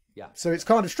 Yeah. So it's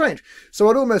kind of strange. So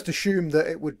I'd almost assume that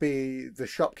it would be the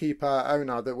shopkeeper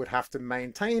owner that would have to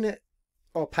maintain it,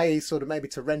 or pay sort of maybe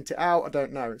to rent it out. I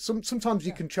don't know. Sometimes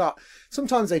you can charge.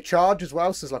 Sometimes they charge as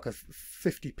well. So there's like a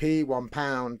 50p,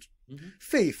 £1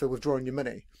 fee for withdrawing your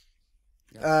money.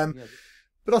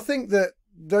 But I think that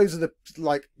those are the,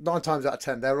 like, 9 times out of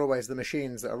 10, they're always the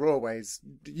machines that are always,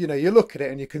 you look at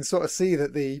it and you can sort of see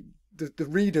that the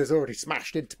reader's already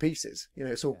smashed into pieces.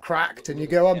 It's all cracked, and you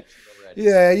go, I'm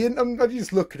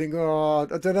just looking and go,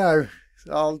 I don't know.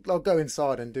 I'll go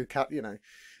inside and do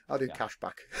I'll do cash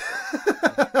back.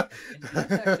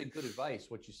 That's actually good advice,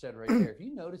 what you said right there. If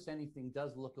you notice anything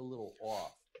does look a little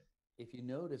off, if you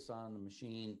notice on the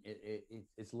machine,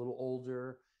 it's a little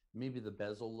older, maybe the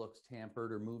bezel looks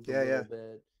tampered or moved a little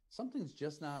bit, something's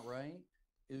just not right,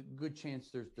 good chance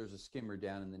there's a skimmer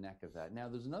down in the neck of that. Now,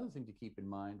 there's another thing to keep in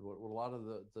mind. What a lot of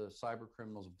the cyber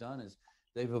criminals have done is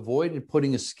they've avoided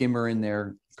putting a skimmer in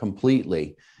there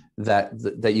completely that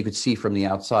you could see from the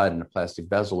outside in a plastic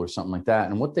bezel or something like that.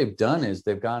 And what they've done is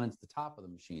they've gone into the top of the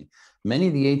machine. Many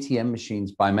of the ATM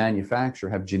machines by manufacturer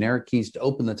have generic keys to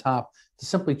open the top to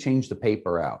simply change the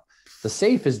paper out. The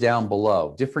safe is down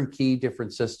below, different key,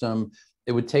 different system.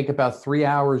 It would take about 3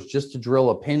 hours just to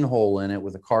drill a pinhole in it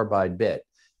with a carbide bit.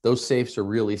 Those safes are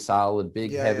really solid,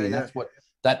 big, heavy, and that's what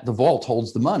the vault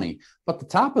holds the money. But the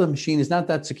top of the machine is not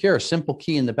that secure. A simple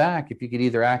key in the back, if you could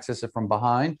either access it from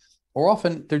behind, or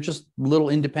often they're just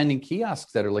little independent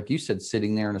kiosks that are, like you said,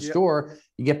 sitting there in a store.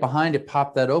 You get behind it,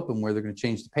 pop that open where they're going to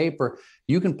change the paper.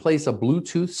 You can place a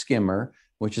Bluetooth skimmer,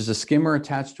 which is a skimmer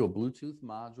attached to a Bluetooth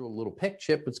module, a little PIC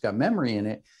chip that's got memory in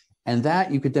it. And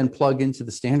that you could then plug into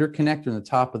the standard connector in the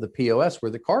top of the POS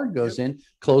where the card goes in,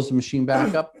 close the machine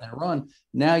back up and run.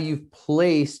 Now you've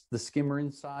placed the skimmer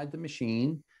inside the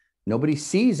machine. Nobody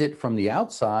sees it from the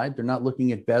outside. They're not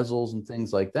looking at bezels and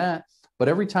things like that. But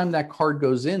every time that card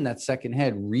goes in, that second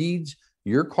head reads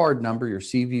your card number, your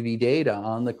CVV data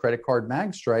on the credit card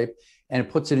mag stripe, and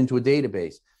it puts it into a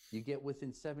database. You get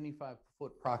within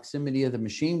 75-foot proximity of the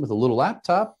machine with a little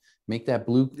laptop, make that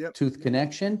Bluetooth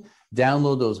connection,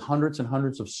 download those hundreds and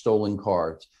hundreds of stolen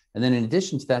cards. And then in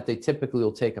addition to that, they typically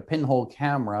will take a pinhole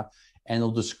camera and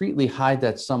they'll discreetly hide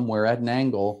that somewhere at an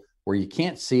angle where you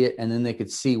can't see it. And then they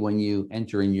could see when you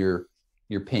enter in your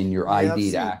PIN, your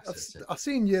ID to access it. I've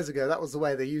seen years ago, that was the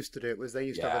way they used to do it, was they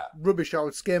used to have a rubbish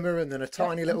old skimmer and then a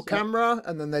tiny little camera,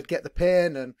 and then they'd get the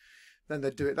PIN and then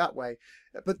they'd do it that way.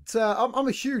 But I'm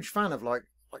a huge fan of like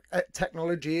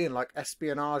technology and like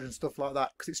espionage and stuff like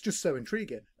that, because it's just so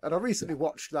intriguing. And I recently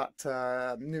watched that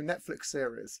new Netflix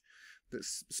series,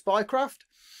 that's Spycraft,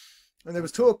 and there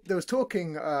was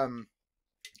talking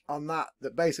on that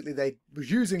basically they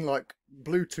was using like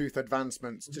Bluetooth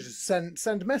advancements to just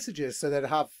send messages. So they'd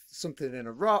have something in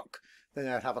a rock, then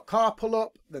they'd have a car pull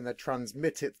up, then they'd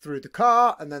transmit it through the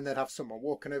car, and then they'd have someone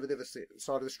walking over the other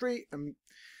side of the street, and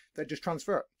they'd just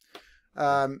transfer it.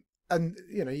 and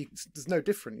there's no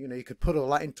different. You could put all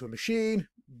that into a machine,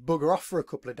 bugger off for a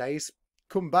couple of days,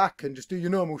 come back and just do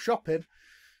your normal shopping,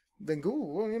 then go,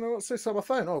 oh, well, what's this on my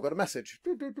phone? Oh, I've got a message.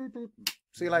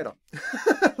 See you later.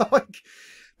 Like,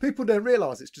 people don't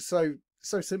realize it's just so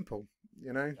simple.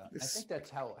 I think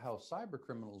that's how cyber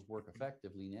criminals work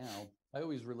effectively now. I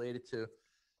always relate it to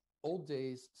old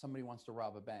days. Somebody wants to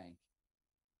rob a bank.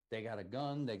 They got a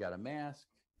gun, they got a mask.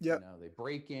 Yeah. They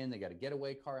break in, they got a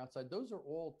getaway car outside. Those are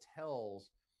all tells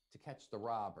to catch the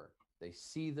robber. They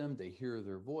see them, they hear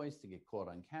their voice, they get caught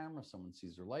on camera, someone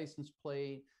sees their license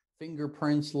plate,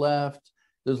 fingerprints left.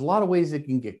 There's a lot of ways they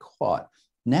can get caught.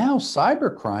 Now,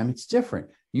 cybercrime, it's different.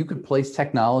 You could place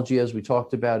technology, as we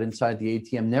talked about, inside the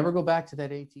ATM, never go back to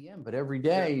that ATM, but every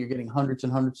day you're getting hundreds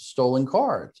and hundreds of stolen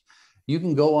cards. You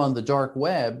can go on the dark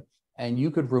web and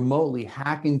you could remotely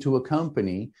hack into a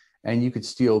company and you could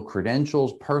steal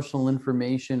credentials, personal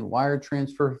information, wire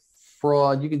transfer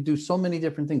fraud. You can do so many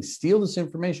different things, steal this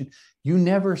information. You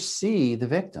never see the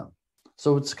victim.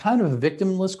 So it's kind of a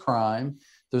victimless crime.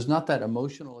 There's not that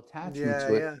emotional attachment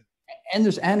to it. And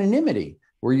there's anonymity.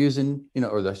 We're using,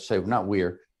 or let's say not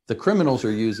we're, the criminals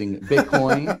are using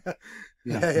Bitcoin,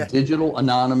 digital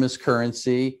anonymous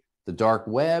currency, the dark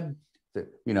web.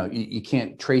 You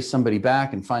can't trace somebody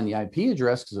back and find the IP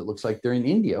address because it looks like they're in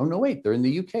India. Oh, no, wait, they're in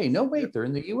the UK. No, wait, they're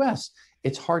in the US.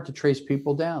 It's hard to trace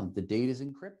people down. The data is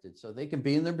encrypted. So they can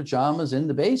be in their pajamas in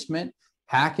the basement,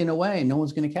 hacking away. No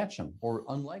one's going to catch them, or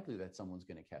unlikely that someone's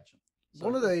going to catch them.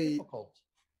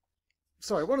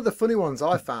 So one of the funny ones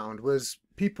I found was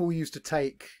people used to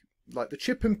take like the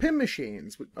chip and pin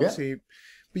machines, obviously,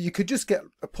 but you could just get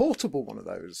a portable one of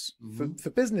those for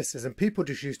businesses, and people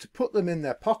just used to put them in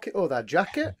their pocket or their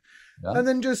jacket and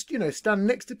then just, stand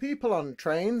next to people on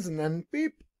trains and then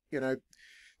beep, there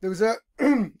was a,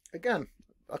 again,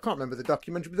 I can't remember the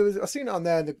documentary, but I seen it on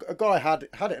there, and a guy had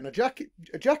it in a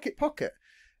jacket pocket,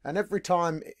 and every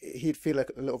time he'd feel a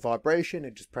little vibration,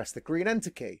 he'd just press the green enter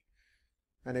key.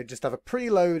 And it'd just have a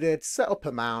preloaded setup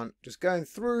amount just going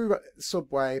through the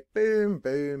subway, boom,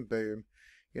 boom, boom.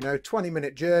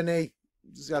 20-minute journey,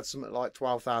 you had something like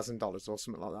 $12,000 or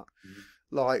something like that.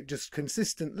 Like just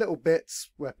consistent little bits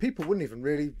where people wouldn't even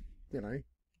really,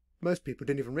 most people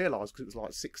didn't even realise, because it was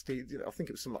like 60, I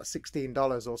think it was something like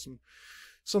 $16 or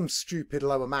some stupid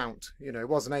low amount. It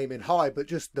wasn't aiming high, but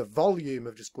just the volume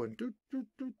of just going doot, doot,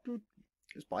 doot, doot,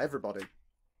 just by everybody.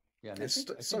 Yeah, and I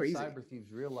think so easy. Cyber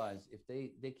thieves realize if they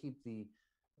keep the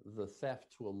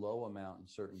theft to a low amount in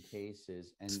certain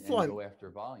cases and go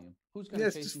after volume, who's going to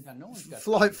chase them down? No one's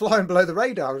got flying below the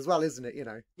radar as well, isn't it?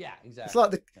 Yeah,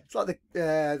 exactly. It's like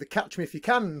the Catch Me If You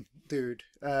Can dude.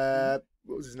 What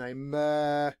was his name?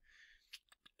 Can't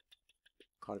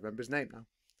remember his name now.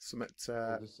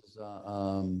 This is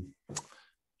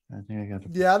I think I got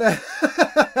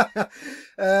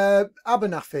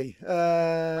Abernathy.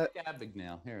 Frank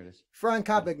Abagnale. Here it is. Frank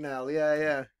Abagnale.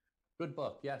 Yeah. Good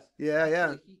book. Yes.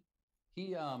 Yeah.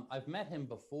 He I've met him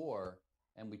before,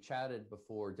 and we chatted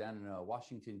before down in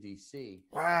Washington D.C.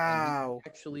 Wow. And he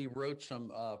actually wrote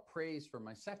some praise for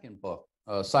my second book,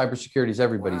 Cybersecurity is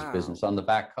Everybody's Business. On the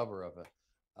back cover of it,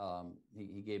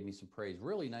 he gave me some praise.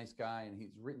 Really nice guy, and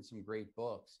he's written some great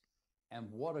books.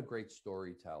 And what a great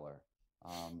storyteller.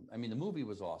 The movie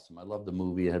was awesome. I love the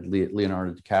movie. It had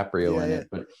Leonardo DiCaprio in it,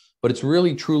 but it's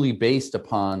really truly based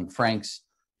upon Frank's.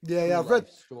 I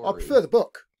prefer the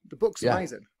book. The book's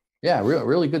amazing. Yeah,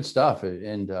 really good stuff.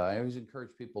 And I always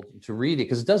encourage people to read it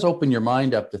because it does open your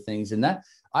mind up to things. And that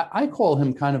I call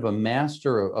him kind of a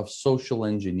master of social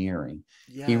engineering.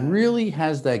 Yeah. He really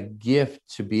has that gift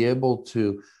to be able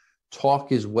to talk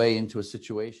his way into a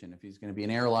situation. If he's going to be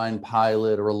an airline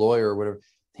pilot or a lawyer or whatever,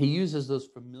 he uses those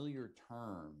familiar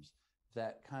terms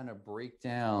that kind of break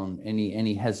down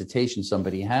any hesitation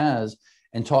somebody has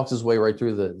and talks his way right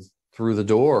through the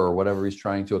door or whatever he's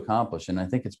trying to accomplish. And I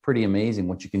think it's pretty amazing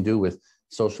what you can do with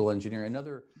social engineering.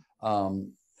 Another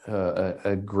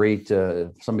a great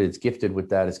somebody that's gifted with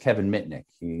that is Kevin Mitnick.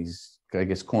 He's, I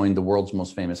guess, coined the world's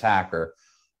most famous hacker.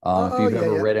 If you've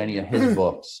ever read any of his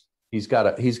books, he's got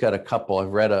a couple.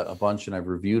 I've read a bunch and I've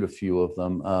reviewed a few of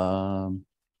them.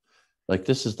 Like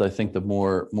this is, I think, the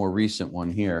more recent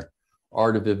one here,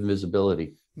 Art of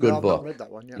Invisibility. Good book. I've not read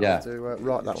that one yet. Yeah. I'll have to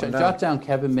write that one down. Jot down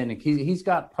Kevin Mitnick. He's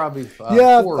got probably 4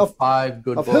 or 5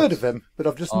 good books. I've heard of him, but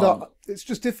I've just not. It's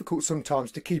just difficult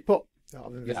sometimes to keep up. Art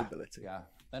of Invisibility. Yeah.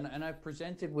 And I've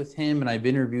presented with him and I've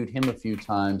interviewed him a few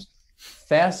times.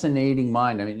 Fascinating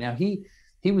mind. Now he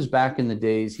was back in the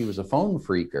days. He was a phone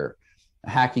phreaker,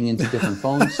 hacking into different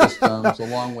phone systems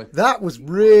along with that was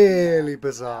really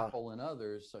bizarre. Apple and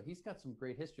others. So he's got some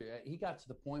great history. He got to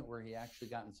the point where he actually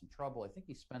got in some trouble. I think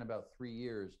he spent about 3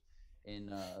 years in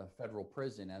a federal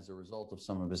prison as a result of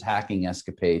some of his hacking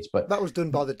escapades. But that was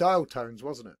done by the dial tones,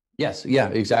 wasn't it? yes, yeah,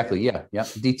 exactly, yeah,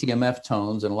 DTMF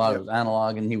tones, and a lot of it was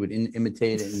analog, and he would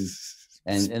imitate it.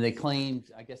 And they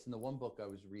claimed, I guess in the one book I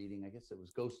was reading, I guess it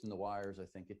was Ghost in the Wires, I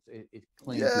think it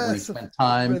claimed that when he spent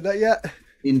time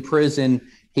in prison,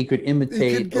 he could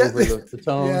imitate over the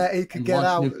tone. Yeah, he could get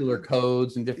out nuclear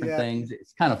codes and different things.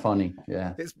 It's kind of funny.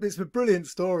 Yeah, it's a brilliant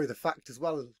story, the fact as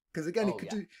well, because again he could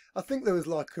do. I think there was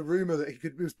like a rumor that he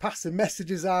was passing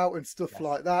messages out and stuff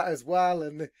like that as well.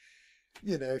 And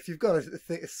you know, if you've got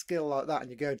a skill like that and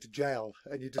you're going to jail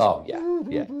and you just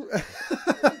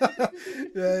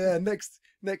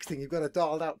next thing you've got a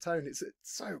dialed out tone. It's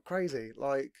so crazy.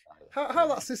 Like how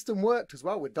that system worked as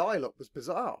well with dial up was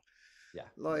bizarre. Yeah,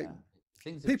 like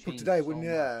things people today wouldn't.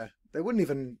 They wouldn't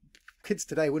even. Kids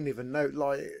today wouldn't even know.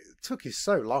 Like it took you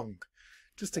so long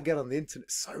just to get on the internet.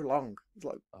 So long.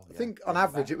 Like I think on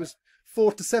average it was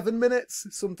 4 to 7 minutes,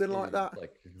 something like that,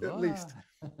 at least.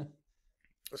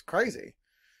 It's crazy.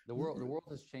 The world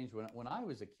has changed. When I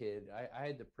was a kid, I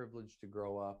had the privilege to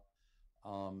grow up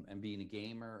and being a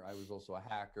gamer. I was also a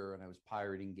hacker, and I was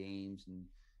pirating games and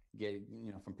get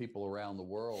from people around the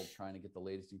world trying to get the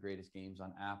latest and greatest games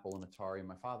on Apple and Atari.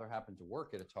 My father happened to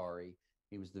work at Atari.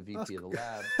 He was the VP of the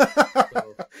lab.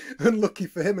 So, unlucky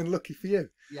for him and lucky for you.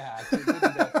 Yeah, I think good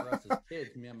and bad for us as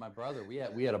kids. Me and my brother, we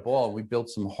had a ball. We built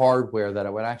some hardware that I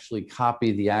would actually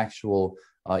copy the actual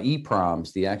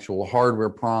EPROMs, the actual hardware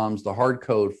proms, the hard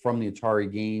code from the Atari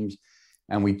games,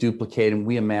 and we duplicated and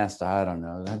we amassed, I don't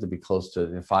know, it had to be close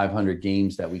to 500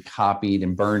 games that we copied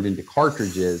and burned into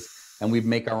cartridges, and we'd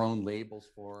make our own labels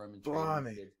for them.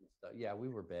 And yeah, we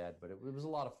were bad, but it was a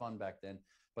lot of fun back then.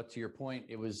 But to your point,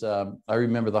 it was, I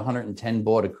remember the 110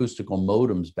 baud acoustical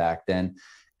modems back then.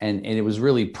 And it was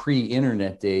really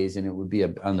pre-internet days, and it would be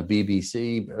on the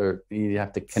BBC, or you'd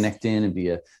have to connect in and be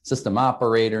a system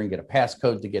operator and get a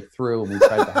passcode to get through. And we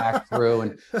tried to hack through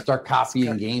and start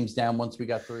copying games down once we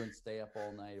got through and stay up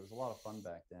all night. It was a lot of fun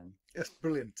back then. That's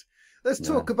brilliant. Let's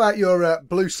talk about your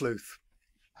Blue Sleuth.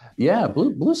 Yeah,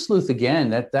 Blue Sleuth again.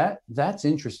 That's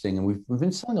interesting, and we've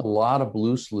been selling a lot of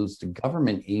Blue Sleuths to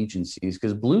government agencies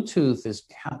because Bluetooth is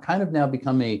kind of now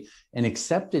become an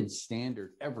accepted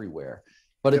standard everywhere.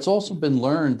 But it's also been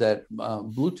learned that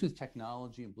Bluetooth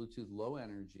technology and Bluetooth low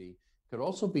energy could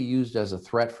also be used as a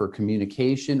threat for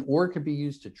communication, or it could be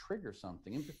used to trigger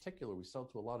something. In particular, we sell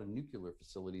to a lot of nuclear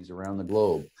facilities around the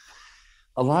globe.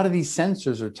 A lot of these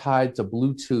sensors are tied to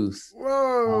Bluetooth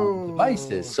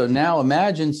devices. So now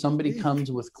imagine somebody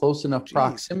comes with close enough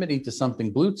proximity to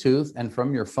something Bluetooth, and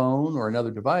from your phone or another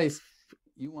device,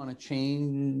 you want to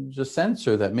change a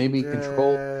sensor that maybe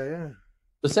control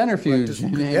the centrifuge.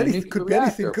 Could be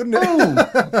anything, couldn't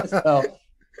it? So,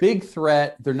 big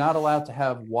threat. They're not allowed to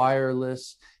have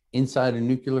wireless inside of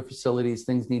nuclear facilities.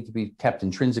 Things need to be kept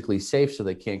intrinsically safe so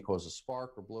they can't cause a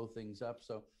spark or blow things up.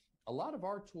 So a lot of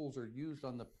our tools are used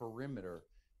on the perimeter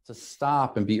to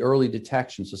stop and be early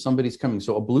detection. So somebody's coming.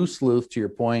 So a Blue Sleuth, to your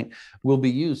point, will be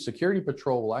used. Security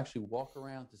Patrol will actually walk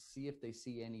around to see if they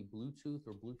see any Bluetooth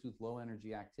or Bluetooth low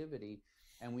energy activity.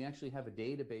 And we actually have a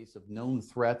database of known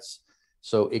threats.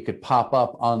 So it could pop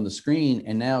up on the screen,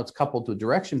 and now it's coupled to a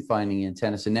direction finding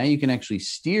antenna. So now you can actually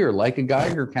steer like a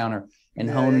Geiger counter and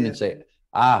hone in and say,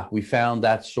 we found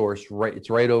that source, right? It's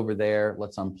right over there.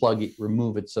 Let's unplug it,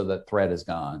 remove it so that threat is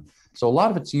gone. So a lot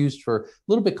of it's used for a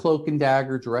little bit cloak and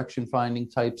dagger, direction finding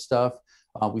type stuff.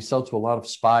 We sell to a lot of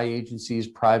spy agencies,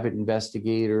 private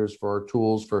investigators for our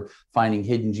tools for finding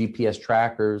hidden GPS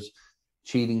trackers,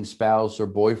 cheating spouse or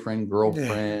boyfriend,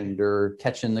 girlfriend, or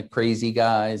catching the crazy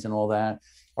guys and all that.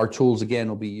 Our tools, again,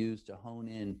 will be used to hone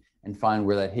in and find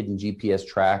where that hidden GPS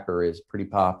tracker is. Pretty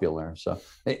popular. So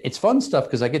it's fun stuff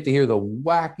because I get to hear the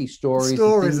wacky stories.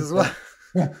 As well.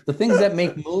 The things that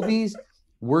make movies,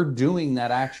 we're doing that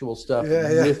actual stuff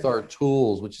with our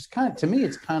tools, which is to me,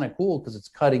 it's kind of cool because it's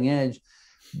cutting edge.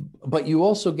 But you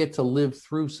also get to live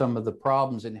through some of the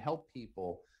problems and help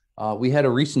people. We had a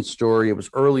recent story. It was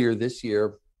earlier this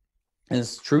year, and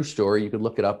it's a true story. You could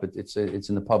look it up. It's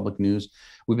in the public news.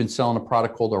 We've been selling a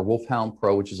product called our Wolfhound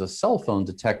Pro, which is a cell phone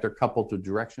detector coupled to a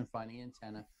direction finding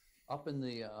antenna. Up in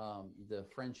the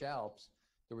French Alps,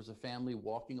 there was a family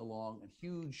walking along a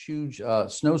huge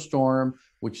snowstorm,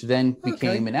 which then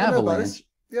became an avalanche.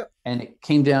 And it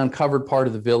came down, covered part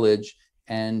of the village.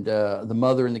 And the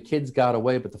mother and the kids got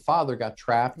away, but the father got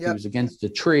trapped. He was against a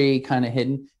tree, kind of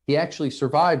hidden. He actually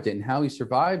survived it. And how he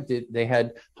survived it, they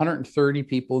had 130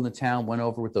 people in the town, went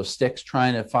over with those sticks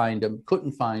trying to find him,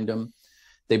 couldn't find him.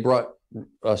 They brought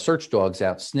search dogs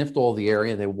out, sniffed all the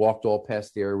area. They walked all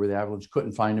past the area where the avalanche,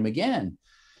 couldn't find him again.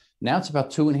 Now it's about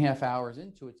 2.5 hours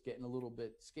into it. It's getting a little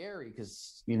bit scary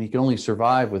because you can only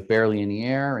survive with barely any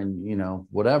air and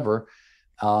whatever.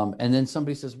 And then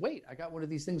somebody says, wait, I got one of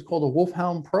these things called a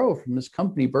Wolfhound Pro from this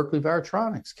company, Berkeley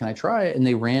Varitronics. Can I try it? And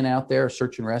they ran out there,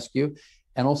 search and rescue.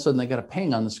 And all of a sudden they got a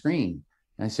ping on the screen.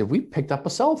 And I said, we picked up a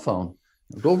cell phone.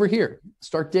 Go over here,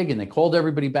 start digging. They called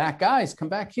everybody back. Guys, come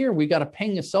back here. We got a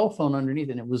ping a cell phone underneath.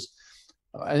 And it was,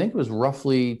 I think it was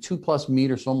roughly 2+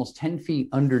 meters, so almost 10 feet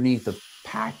underneath of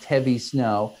packed heavy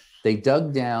snow. They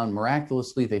dug down.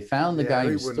 Miraculously, they found the guy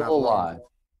who's still alive.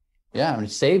 Yeah,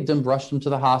 and saved him, rushed him to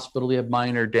the hospital. He had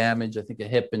minor damage, I think a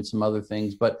hip and some other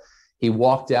things, but he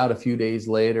walked out a few days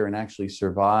later and actually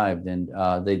survived. And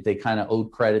they kind of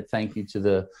owed credit, thank you to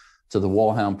the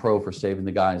Wolfhound Pro for saving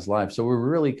the guy's life. So we're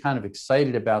really kind of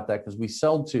excited about that because we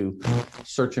sell to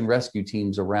search and rescue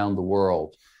teams around the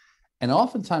world. And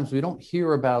oftentimes we don't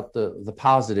hear about the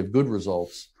positive, good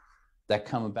results that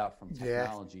come about from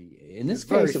technology. In this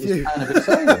case, it was kind of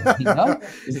exciting.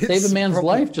 You save a man's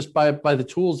life just by the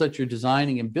tools that you're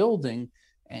designing and building.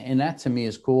 And that to me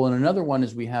is cool. And another one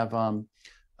is we have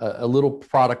a little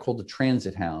product called the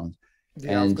Transit Hound.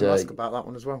 Yeah, I was going to ask about that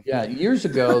one as well. Yeah, years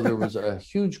ago, there was a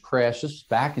huge crash. This was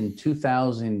back in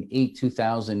 2008,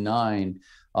 2009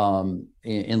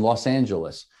 in Los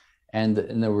Angeles. And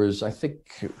there was, I think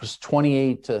it was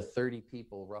 28 to 30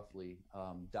 people roughly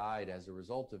died as a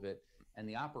result of it. And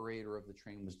the operator of the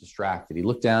train was distracted. He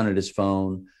looked down at his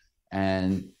phone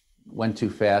and went too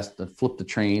fast and flipped the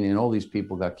train, and all these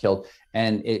people got killed.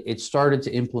 And it started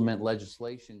to implement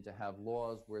legislation to have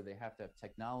laws where they have to have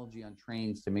technology on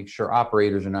trains to make sure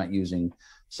operators are not using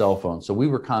cell phones. So we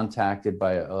were contacted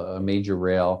by a major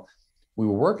rail. We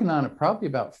were working on it probably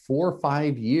about 4 or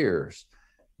 5 years.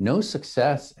 No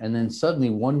success. And then suddenly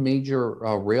one major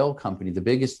rail company, the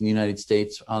biggest in the United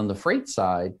States on the freight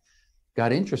side,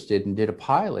 got interested and did a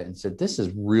pilot and said, this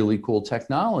is really cool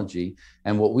technology.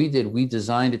 And what we did, we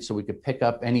designed it so we could pick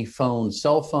up any phone,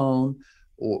 cell phone,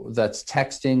 or that's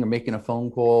texting or making a phone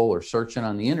call or searching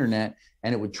on the internet,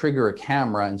 and it would trigger a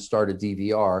camera and start a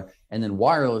DVR. And then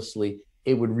wirelessly,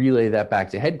 it would relay that back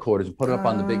to headquarters and put it up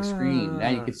on the big screen. Now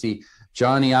you could see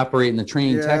Johnny operating the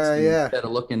train, texting instead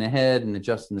of looking ahead and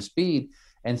adjusting the speed.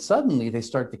 And suddenly they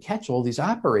start to catch all these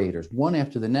operators, one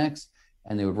after the next,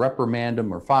 and they would reprimand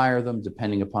them or fire them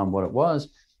depending upon what it was.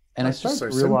 And I started to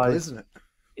realize, simple,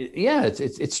 isn't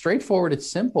it? It's straightforward, it's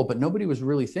simple, but nobody was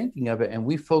really thinking of it. And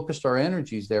we focused our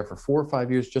energies there for 4 or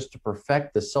 5 years just to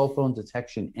perfect the cell phone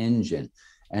detection engine.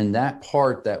 And that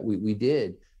part that we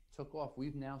did took off.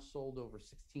 We've now sold over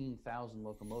 16,000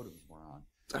 locomotives we're on.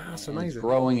 That's amazing. It's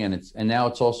growing, and now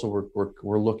it's also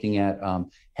we're looking at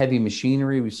heavy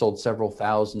machinery. We sold several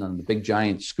thousand on the big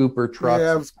giant Schober trucks.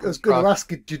 Yeah, I was going to ask,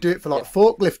 did you do it for like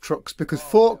forklift trucks? Because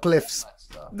forklifts,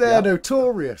 they're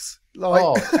notorious.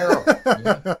 Like,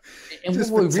 terrible. And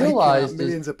what we realized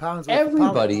is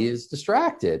everybody is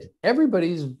distracted.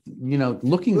 Everybody's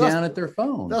looking down at their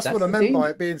phone. That's what I meant by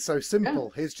it being so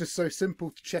simple. It's just so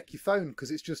simple to check your phone because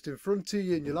it's just in front of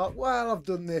you, and you're like, well, I've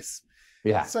done this.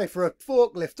 Yeah. Say for a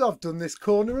forklift, I've done this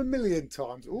corner 1,000,000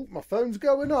 times. Oh, my phone's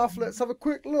going off. Let's have a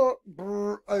quick look.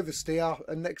 Brr, oversteer,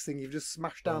 and next thing you've just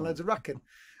smashed down loads of racking.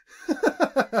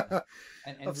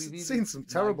 and I've seen some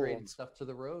terrible ones. Stuff to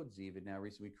the roads even now.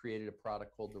 Recently, we created a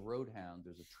product called the Roadhound.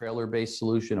 There's a trailer-based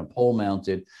solution, a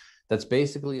pole-mounted, that's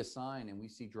basically a sign, and we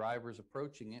see drivers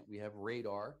approaching it. We have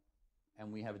radar,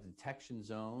 and we have a detection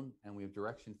zone, and we have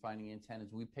direction-finding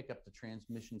antennas. We pick up the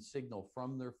transmission signal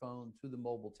from their phone to the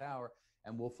mobile tower,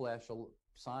 and we'll flash a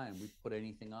sign. We put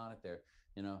anything on it there,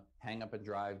 hang up and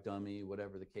drive dummy,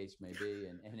 whatever the case may be.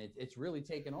 And it's really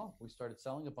taken off. We started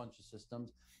selling a bunch of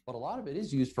systems, but a lot of it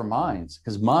is used for mines,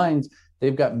 because mines,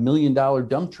 they've got $1 million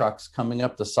dump trucks coming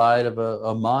up the side of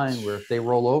a mine where if they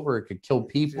roll over, it could kill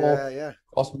people,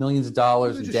 cost millions of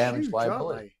dollars and damage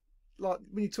liability. Like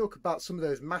when you talk about some of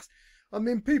those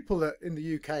people that in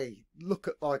the UK look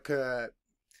at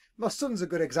my son's a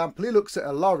good example. He looks at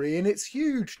a lorry and it's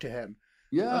huge to him.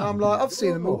 Yeah. And I'm like, I've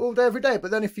seen them all day, every day.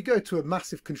 But then if you go to a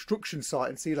massive construction site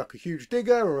and see like a huge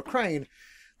digger or a crane,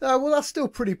 well, that's still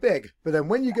pretty big. But then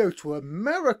when you go to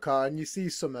America and you see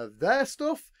some of their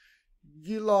stuff,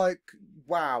 you're like,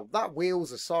 wow, that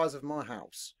wheel's the size of my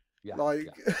house. Yeah.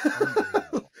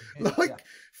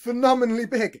 Phenomenally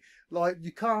big. Like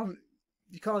you can't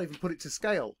even put it to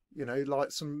scale,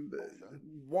 like some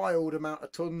wild amount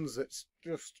of tons. That's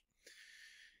just,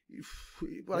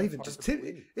 well, even just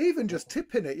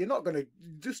tipping it, you're not going to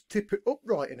just tip it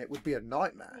upright, and it would be a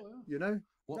nightmare.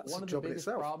 That's one of the biggest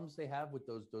problems they have with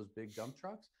those big dump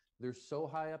trucks, they're so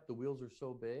high up, the wheels are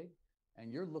so big,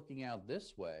 and you're looking out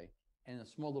this way, and a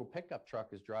small little pickup truck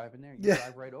is driving there. You Yeah.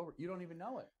 drive right over. You don't even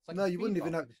know it. It's like No, a you wouldn't speed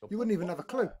even bump. have. Just go, You wouldn't even "What have a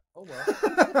was clue. that?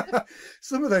 Oh well."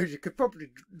 Some of those you could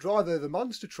probably drive over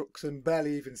monster trucks and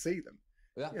barely even see them.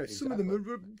 Yeah, You know, some of them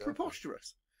are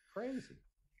preposterous. Crazy.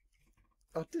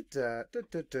 I did.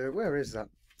 Where is that?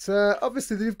 So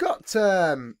obviously you've got.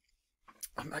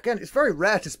 Again, it's very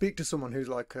rare to speak to someone who's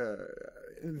like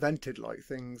invented like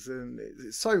things, and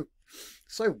it's so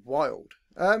wild.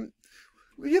 Have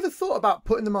you ever thought about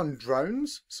putting them on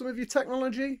drones? Some of your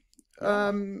technology,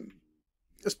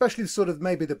 especially sort of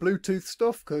maybe the Bluetooth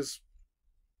stuff, because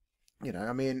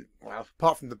I mean, well,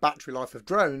 apart from the battery life of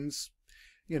drones,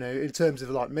 in terms of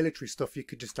like military stuff, you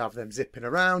could just have them zipping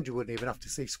around. You wouldn't even have to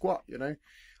see squat.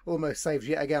 Almost saves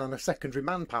yet again on a secondary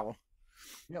manpower.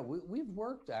 Yeah, we've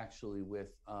worked actually with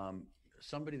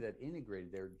somebody that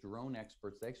integrated. They're drone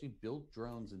experts. They actually built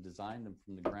drones and designed them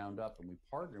from the ground up, and we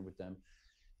partnered with them.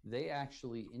 They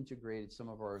actually integrated some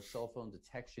of our cell phone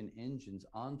detection engines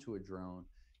onto a drone,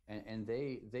 and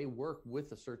they work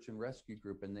with a search and rescue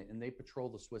group, and they patrol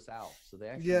the Swiss Alps. So they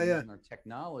actually using our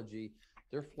technology.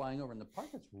 They're flying over, and the part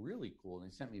that's really cool,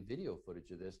 and they sent me video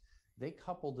footage of this. They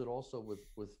coupled it also with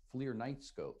FLIR night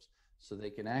scopes, so they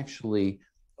can actually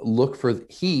look for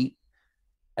heat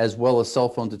as well as cell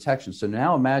phone detection. So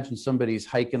now imagine somebody's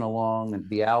hiking along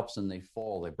the Alps and they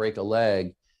fall, they break a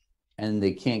leg, and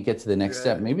they can't get to the next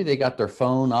step. Maybe they got their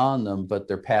phone on them, but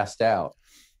they're passed out.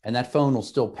 And that phone will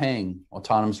still ping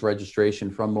autonomous registration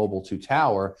from mobile to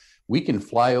tower. We can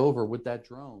fly over with that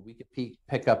drone. We could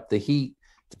pick up the heat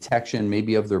detection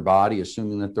maybe of their body,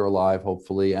 assuming that they're alive,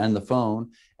 hopefully, and the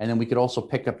phone. And then we could also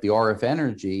pick up the RF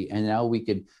energy, and now we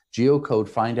could geocode,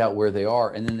 find out where they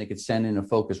are, and then they could send in a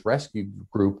focused rescue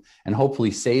group and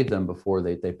hopefully save them before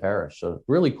they perish. So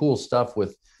really cool stuff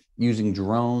with using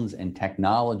drones and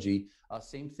technology.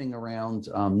 Same thing around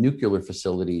nuclear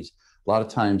facilities. A lot of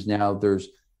times now there's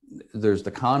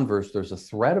the converse, there's a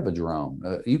threat of a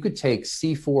drone. You could take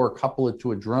C4, couple it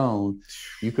to a drone,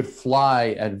 you could fly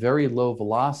at very low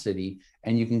velocity,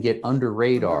 and you can get under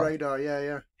radar. Under radar,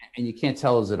 yeah. And you can't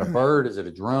tell, is it a bird, is it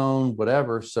a drone,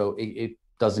 whatever, so it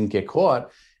doesn't get caught.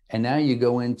 And now you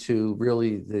go into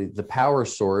really the power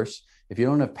source. If you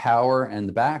don't have power and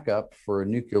the backup for a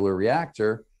nuclear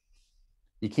reactor,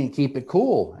 you can't keep it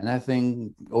cool, and that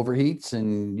thing overheats,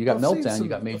 and you got meltdown. You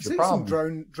got major problems.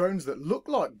 Some drones that look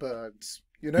like birds.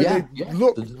 They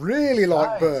look really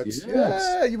like birds.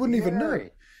 Yeah, you wouldn't even know.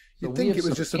 You'd think it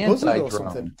was just a buzzard or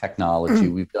something. Technology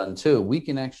we've done too. We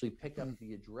can actually pick up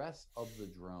the address of the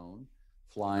drone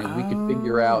flying. We can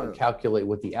figure out and calculate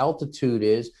what the altitude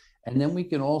is, and then we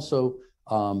can also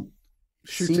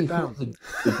shoot it down.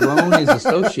 The drone is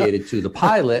associated to the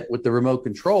pilot with the remote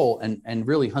control, and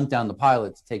really hunt down the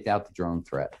pilot to take out the drone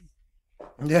threat.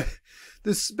 Yeah,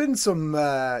 there's been some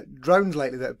drones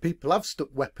lately that people have stuck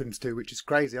weapons to, which is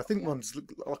crazy. I think one's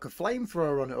like a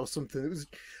flamethrower on it or something.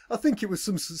 I think it was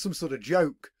some sort of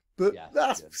joke, but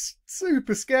that's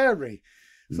super scary.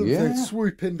 Something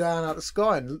swooping down out of the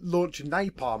sky and launching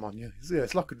napalm on you.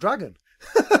 It's like a dragon.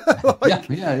 It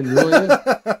really is.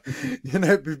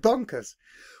 It'd be bonkers.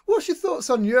 What's your thoughts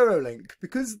on Neuralink?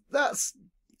 Because that's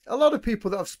a lot of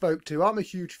people that I've spoke to. I'm a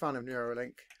huge fan of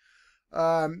Neuralink,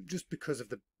 just because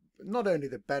of not only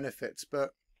the benefits, but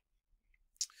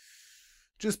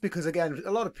just because, again,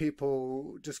 a lot of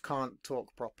people just can't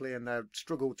talk properly and they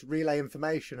struggle to relay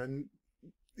information. And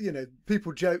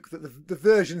people joke that the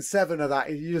version 7 of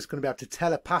that, you're just going to be able to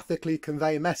telepathically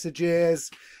convey messages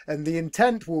and the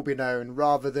intent will be known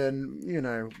rather than,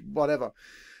 whatever.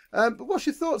 But what's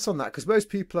your thoughts on that? Because most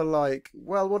people are like,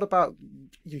 well, what about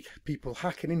people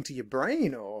hacking into your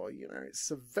brain? Or,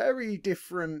 it's a very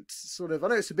different sort of, I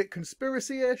know it's a bit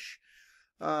conspiracy-ish,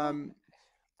 but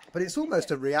it's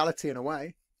almost a reality in a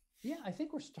way. Yeah, I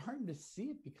think we're starting to see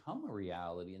it become a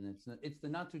reality, and it's the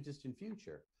not too distant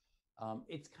future.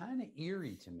 It's kind of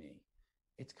eerie to me.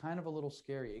 It's kind of a little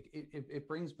scary. It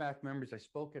brings back memories. I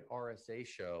spoke at RSA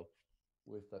show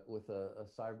with a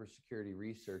cybersecurity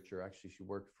researcher. Actually, she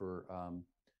worked for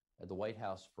at the White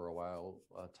House for a while,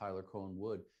 Tyler Cohen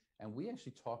Wood, and we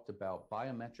actually talked about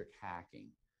biometric hacking.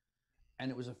 And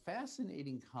it was a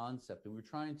fascinating concept, and we were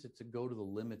trying to go to the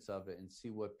limits of it and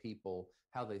see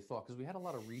how they thought, because we had a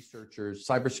lot of researchers,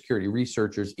 cybersecurity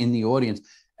researchers in the audience.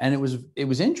 And it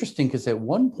was interesting because at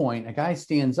one point a guy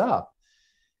stands up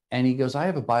and he goes, I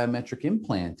have a biometric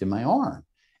implant in my arm.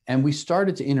 And we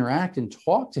started to interact and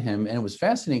talk to him. And it was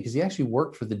fascinating because he actually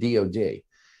worked for the DOD.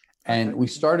 And we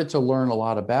started to learn a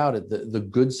lot about it, the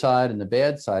good side and the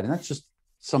bad side. And that's just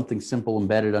something simple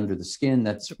embedded under the skin.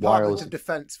 That's Department wireless. of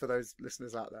Defense for those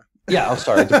listeners out there. Yeah,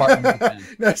 sorry, Department of Defense.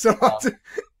 No, so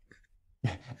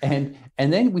And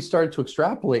then we started to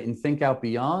extrapolate and think out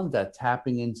beyond that,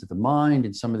 tapping into the mind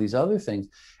and some of these other things.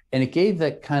 And it gave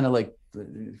that kind of like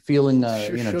feeling,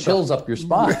 chills up your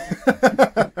spine.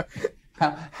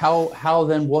 How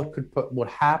then what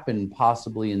happen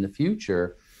possibly in the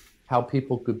future, how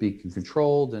people could be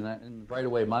controlled. And right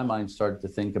away, my mind started to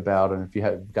think about, and if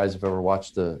you guys have ever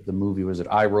watched the movie, was it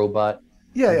iRobot?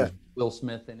 Yeah. Will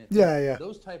Smith in it. Yeah.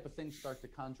 Those type of things start to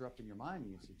conjure up in your mind,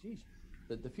 and you say, geez,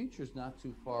 the future's not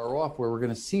too far off where we're going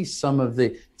to see some of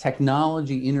the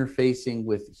technology interfacing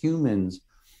with humans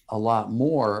a lot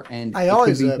more, and AI it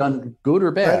could be done good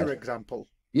or bad. Better example.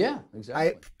 Yeah,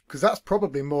 exactly. Because that's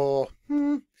probably more.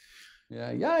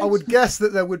 Yeah. I would guess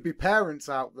that there would be parents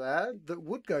out there that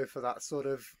would go for that sort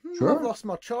of. Sure. I've lost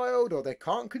my child, or they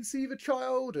can't conceive a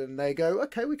child, and they go,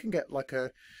 okay, we can get like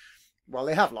a. Well,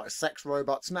 they have like sex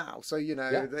robots now, so you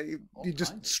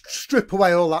just strip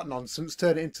away all that nonsense,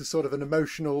 turn it into sort of an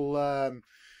emotional,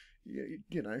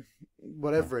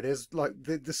 whatever it is. Like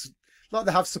like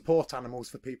they have support animals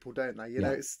for people, don't they? You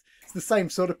know, it's the same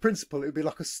sort of principle. It would be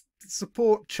like a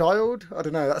support child. I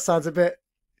don't know. That sounds a bit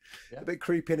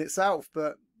creepy in itself,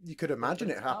 but you could imagine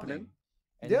it happening.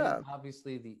 And then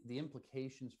obviously the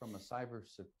implications from a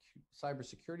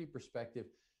cybersecurity perspective.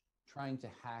 Trying to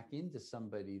hack into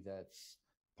somebody that's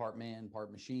part man, part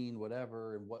machine,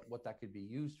 whatever, and what that could be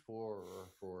used for, or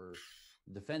for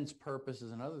defense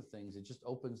purposes and other things. It just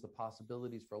opens the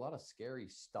possibilities for a lot of scary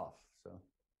stuff. So,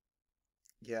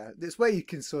 yeah, it's where you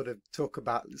can sort of talk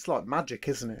about. It's like magic,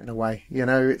 isn't it? In a way,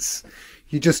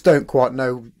 you just don't quite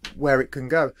know where it can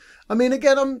go. I mean,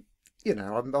 again, I'm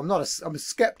a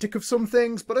skeptic of some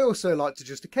things, but I also like to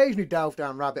just occasionally delve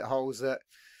down rabbit holes that.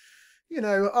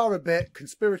 Are a bit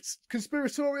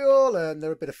conspiratorial, and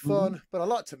they're a bit of fun, but I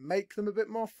like to make them a bit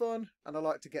more fun, and I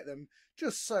like to get them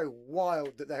just so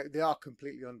wild that they are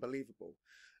completely unbelievable.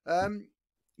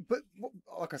 But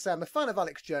like I say, I'm a fan of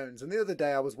Alex Jones, and the other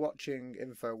day I was watching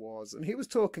InfoWars, and he was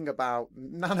talking about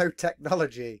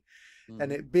nanotechnology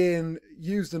and it being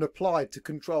used and applied to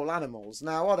control animals.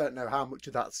 Now, I don't know how much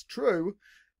of that's true,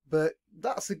 but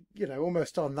that's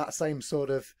almost on that same sort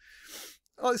of.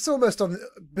 It's almost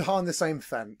behind the same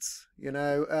fence,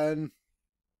 and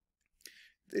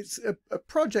it's a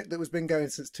project that was been going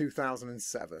since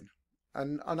 2007,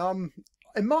 and I'm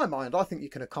in my mind, I think you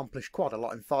can accomplish quite a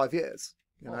lot in 5 years.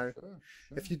 Sure.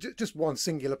 If you just one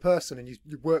singular person and you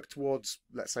work towards,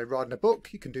 let's say, writing a book,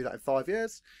 you can do that in 5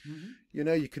 years.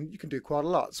 You can do quite a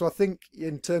lot. So I think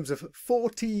in terms of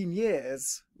 14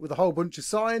 years with a whole bunch of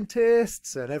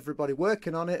scientists and everybody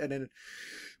working on it, and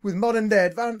with modern day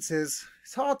advances,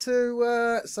 it's hard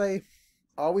to say,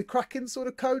 are we cracking sort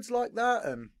of codes like that?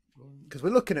 And because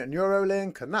we're looking at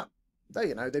Neuralink and that,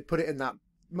 they put it in that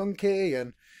monkey,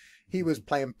 and he was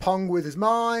playing Pong with his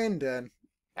mind, and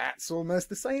that's almost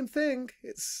the same thing.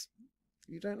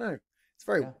 You don't know. It's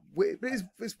very weird.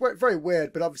 It's very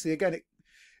weird, but obviously, again,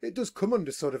 it does come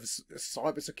under sort of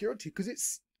cybersecurity, because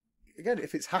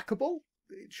if it's hackable,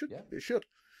 it should. It should.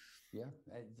 Yeah,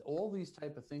 all these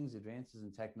type of things, advances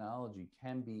in technology,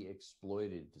 can be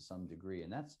exploited to some degree,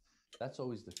 and that's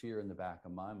always the fear in the back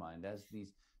of my mind. As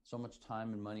so much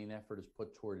time and money and effort is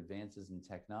put toward advances in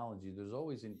technology, there's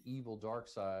always an evil dark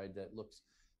side that looks,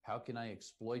 how can I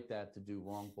exploit that to do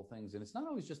wrongful things? And it's not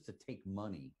always just to take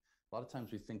money. A lot of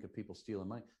times we think of people stealing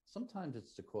money. Sometimes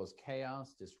it's to cause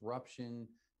chaos, disruption,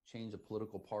 change a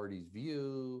political party's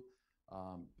view,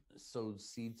 sow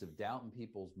seeds of doubt in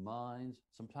people's minds.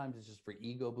 Sometimes it's just for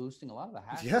ego boosting. A lot of the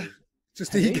hackers,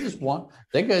 just they want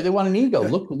an ego.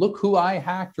 Look who I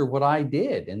hacked or what I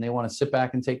did, and they want to sit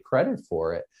back and take credit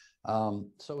for it.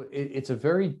 So it's a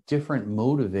very different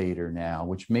motivator now,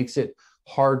 which makes it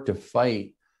hard to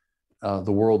fight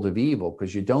the world of evil,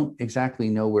 because you don't exactly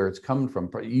know where it's coming from.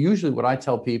 Usually what I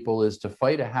tell people is, to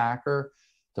fight a hacker,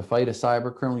 to fight a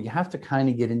cyber criminal, you have to kind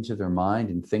of get into their mind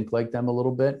and think like them a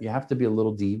little bit. You have to be a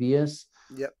little devious.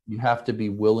 Yep. You have to be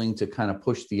willing to kind of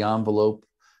push the envelope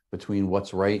between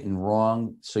what's right and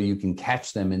wrong, so you can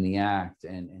catch them in the act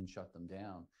and shut them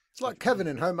down. It's like Kevin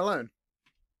in Home Alone.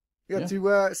 You had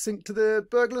to sink to the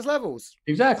burglar's levels.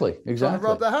 Exactly. Trying to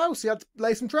rob their house, he had to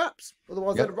lay some traps.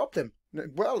 Otherwise, they'd have robbed him.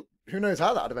 Well, who knows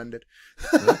how that would have ended?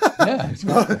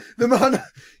 Exactly. The man,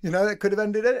 it could have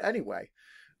ended it anyway.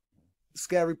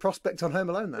 Scary prospect on Home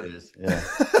Alone, though. It is, yeah.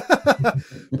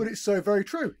 But it's so very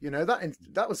true.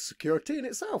 That was security in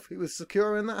itself. He was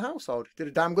secure in that household. Did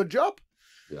a damn good job.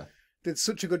 Yeah. Did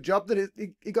such a good job that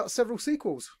he got several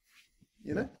sequels.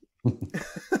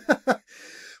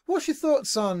 What's your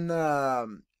thoughts on? I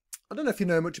don't know if you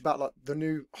know much about like the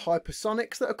new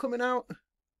hypersonics that are coming out.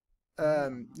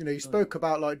 You spoke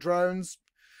about like drones.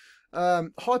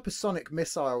 Hypersonic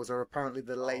missiles are apparently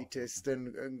the latest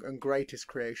and greatest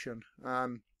creation.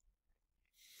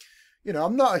 You know,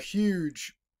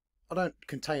 I don't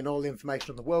contain all the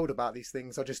information in the world about these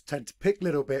things. I just tend to pick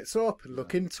little bits up and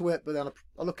look into it, but then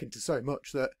I look into so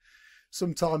much that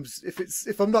sometimes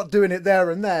if I'm not doing it there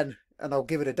and then, and I'll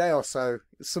give it a day or so,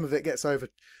 some of it gets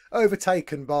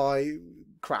overtaken by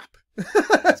crap.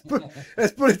 let's put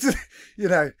it to, you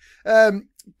know.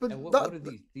 But and what are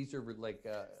these? These are like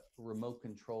remote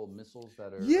control missiles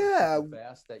that are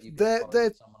fast that you can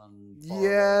target someone on far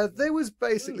away. They was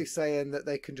basically saying that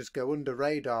they can just go under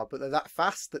radar, but they're that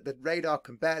fast that the radar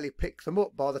can barely pick them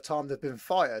up by the time they've been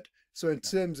fired. So in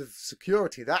terms of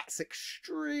security, that's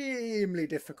extremely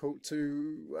difficult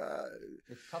to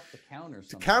it's tough to counter.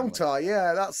 It's.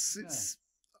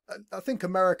 I think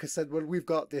America said, well, we've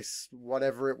got this,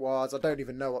 whatever it was. I don't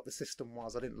even know what the system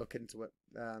was. I didn't look into it.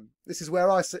 This is where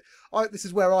this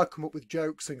is where I come up with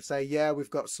jokes and say, yeah, we've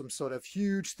got some sort of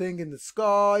huge thing in the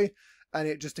sky, and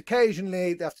it just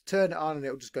occasionally they have to turn it on and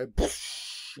it'll just go.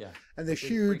 Yeah. And this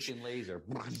huge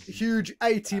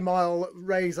 80-mile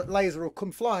laser will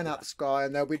come flying out the sky,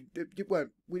 and we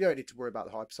don't need to worry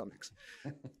about the hypersonics.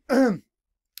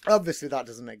 Obviously, that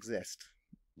doesn't exist.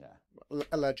 Yeah.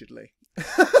 Allegedly.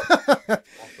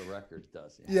 Off the record, it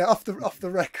does. Yeah, off the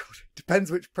record. Depends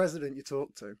which president you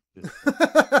talk to.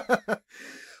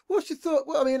 What's your thought?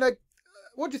 Well, I mean,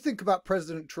 what do you think about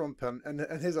President Trump and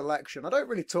his election? I don't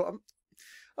really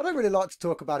like to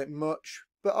talk about it much,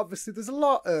 but obviously there's a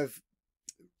lot of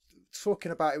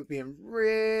talking about it being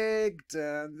rigged,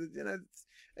 and you know,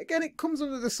 again, it comes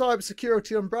under the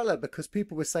cybersecurity umbrella because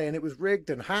people were saying it was rigged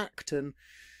and hacked, and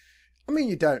I mean,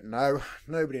 you don't know,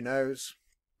 nobody knows.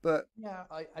 But yeah,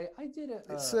 I did a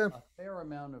fair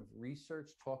amount of research,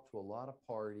 talked to a lot of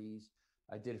parties.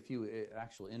 I did a few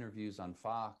actual interviews on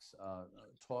Fox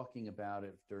talking about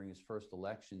it during his first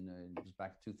election. It was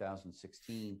back in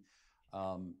 2016.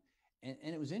 And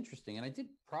it was interesting. And I did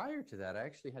prior to that, I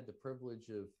actually had the privilege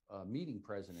of meeting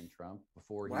President Trump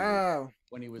before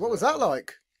when he was what was that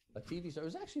like? A TV show. It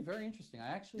was actually very interesting. I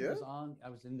actually I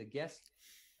was in the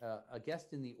a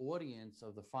guest in the audience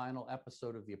of the final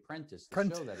episode of The Apprentice, the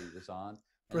show that he was on.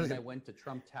 And then I went to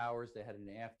Trump Towers. They had an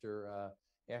after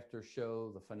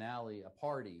show, the finale, a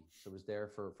party. So I was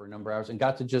there for a number of hours and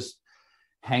got to just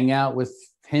hang out with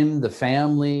him, the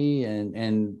family,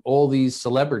 and all these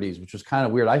celebrities, which was kind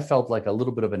of weird. I felt like a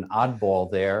little bit of an oddball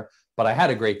there, but I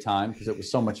had a great time because it was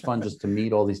so much fun just to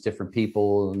meet all these different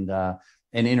people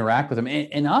and interact with them.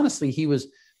 And honestly, he was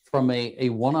from a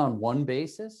one-on-one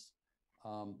basis.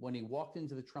 When he walked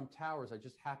into the Trump Towers, I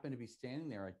just happened to be standing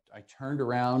there. I turned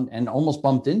around and almost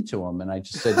bumped into him. And I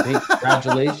just said, hey,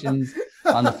 congratulations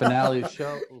on the finale of the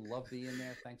show. Love being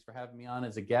there. Thanks for having me on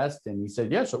as a guest. And he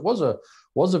said, yes, it was a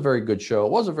very good show.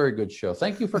 It was a very good show.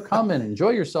 Thank you for coming. Enjoy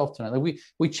yourself tonight. Like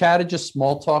we chatted, just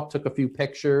small talk, took a few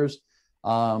pictures,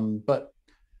 but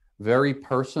very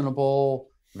personable,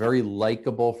 very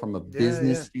likable from a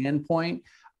business standpoint.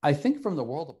 I think from the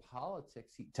world of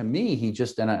politics, to me, he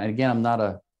just, and again, I'm not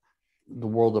the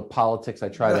world of politics I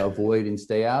try to avoid and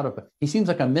stay out of, but he seems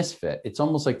like a misfit. It's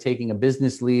almost like taking a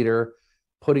business leader,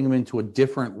 putting him into a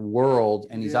different world,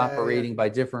 and he's operating by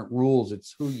different rules.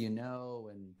 It's who you know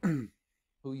and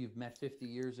who you've met 50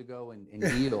 years ago and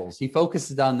deals. He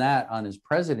focuses on that on his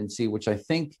presidency, which I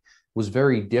think was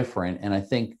very different. And I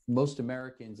think most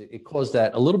Americans, it caused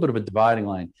that a little bit of a dividing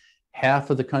line. Half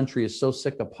of the country is so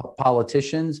sick of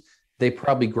politicians, they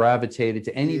probably gravitated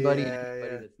to anybody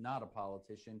that's not a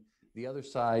politician. The other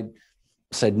side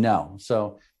said no.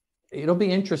 So it'll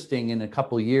be interesting in a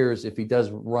couple of years if he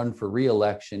does run for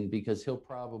re-election, because he'll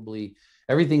probably,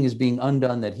 everything is being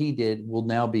undone that he did will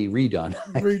now be redone.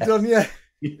 Redone, yeah.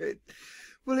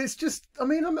 Well, it's just, I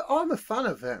mean, I'm a fan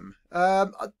of him.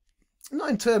 Not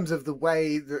in terms of the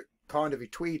way that kind of he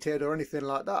tweeted or anything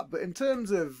like that, but in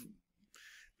terms of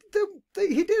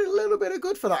he did a little bit of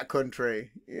good for that country.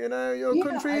 You know, your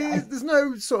country, there's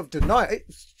no sort of deny.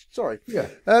 Sorry. Yeah.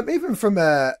 Even from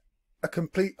a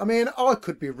complete, I mean, I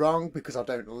could be wrong because I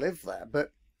don't live there,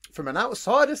 but from an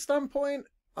outsider standpoint,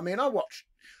 I mean, I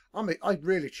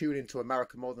really tune into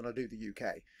America more than I do the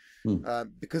UK,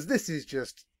 because this is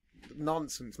just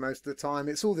nonsense most of the time.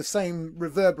 It's all the same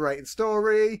reverberating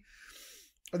story,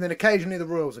 and then occasionally the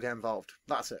royals will get involved.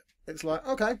 That's it. It's like,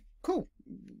 okay, cool.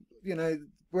 You know,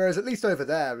 whereas at least over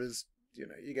there is, you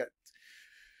know, you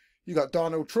got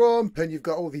Donald Trump and you've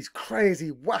got all these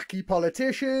crazy, wacky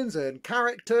politicians and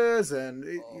characters, and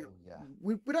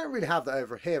we don't really have that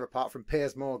over here apart from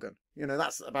Piers Morgan. You know,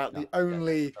 that's about the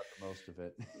only. Most of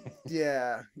it.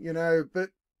 Yeah, you know, but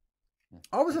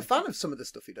I was a fan of some of the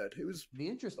stuff he did. It was the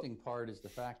interesting part is the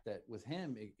fact that with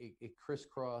him, it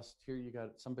crisscrossed. Here you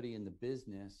got somebody in the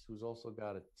business who's also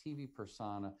got a TV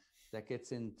persona that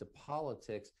gets into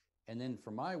politics. And then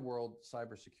for my world,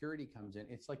 cybersecurity comes in.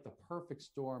 It's like the perfect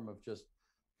storm of just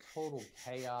total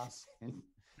chaos. And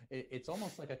it's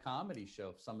almost like a comedy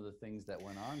show, some of the things that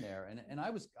went on there. And I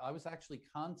was actually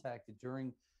contacted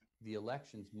during the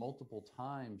elections multiple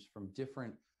times from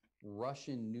different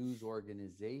Russian news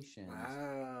organizations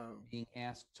being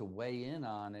asked to weigh in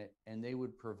on it, and they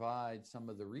would provide some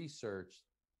of the research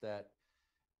that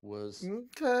was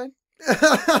tweaked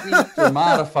or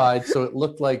modified so it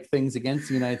looked like things against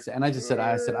the United States. And I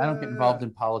said, I don't get involved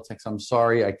in politics. I'm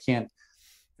sorry, I can't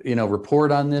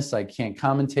report on this. I can't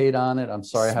commentate on it. I'm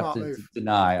sorry. Smart I have to move.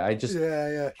 deny. I just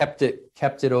kept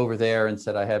it over there and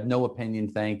said, I have no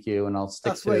opinion. Thank you. And I'll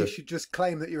stick That's to where you should just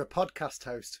claim that you're a podcast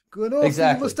host. Going on,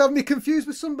 exactly. You must have me confused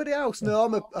with somebody else. No,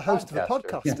 I'm a host of a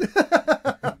podcast.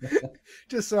 Yeah.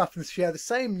 Just so happens to share the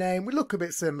same name. We look a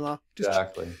bit similar.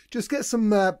 Just get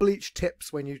some bleach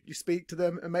tips when you speak to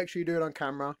them, and make sure you do it on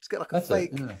camera. Just get like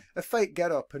a fake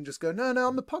get up and just go, no,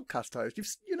 I'm the podcast host.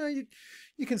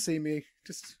 You can see me.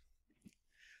 Just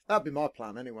that'd be my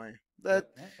plan anyway. It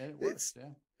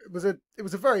was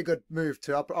a very good move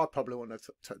too. I probably wouldn't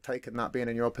have taken that being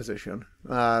in your position.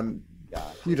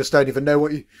 You just don't even know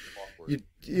what you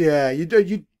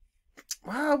do.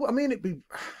 Wow, I mean,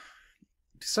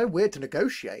 it's so weird to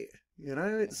negotiate.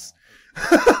 It's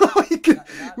like,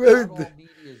 not all media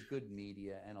is good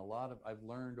media, and I've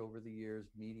learned over the years,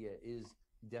 media is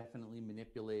definitely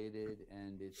manipulated,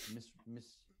 and it's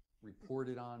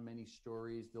misreported on many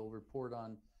stories. They'll report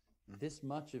on this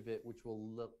much of it, which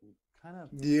will kind of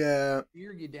steer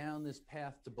you down this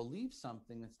path to believe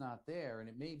something that's not there. And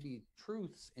it may be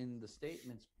truths in the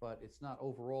statements, but it's not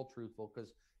overall truthful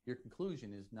because your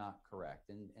conclusion is not correct.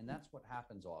 And that's what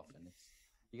happens often.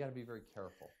 You got to be very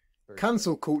careful.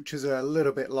 Cancel cultures are a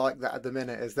little bit like that at the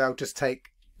minute, as they'll just take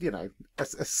a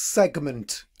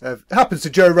segment of, it happens to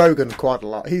Joe Rogan quite a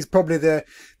lot. He's probably the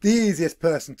easiest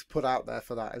person to put out there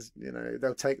for that. As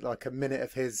they'll take like a minute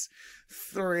of his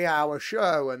 3-hour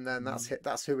show, and then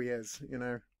that's who he is.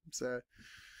 So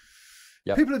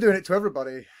people are doing it to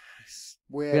everybody. It's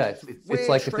weird. Yeah, it's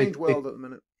like strange world at the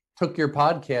minute. Took your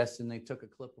podcast and they took a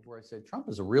clip of where I said Trump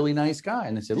is a really nice guy,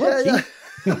 and they said, look,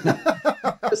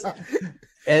 just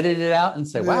edit it out and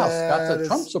say, wow, Scott's a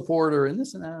Trump supporter and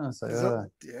this and that. So,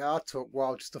 I talk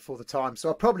wild stuff all the time, so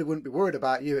I probably wouldn't be worried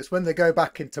about you. It's when they go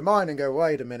back into mine and go,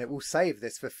 wait a minute, we'll save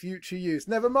this for future use.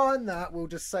 Never mind that, we'll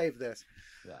just save this.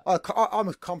 I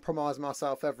must compromise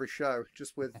myself every show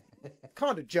just with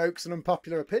kind of jokes and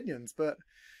unpopular opinions, but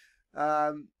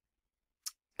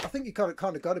I think you kind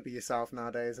of got to be yourself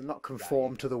nowadays and not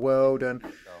conform to the world. And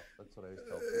that's what I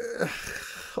was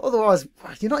told. Otherwise,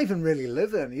 you're not even really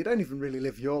living. You don't even really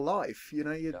live your life.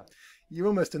 You're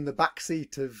almost in the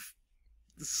backseat of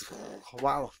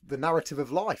the narrative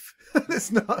of life.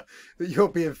 It's not that you're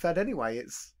being fed anyway.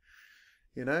 It's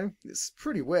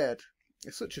pretty weird.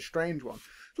 It's such a strange one.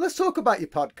 Let's talk about your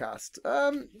podcast,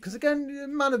 because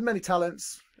again, man of many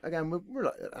talents. Again, we're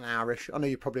like an hour-ish. I know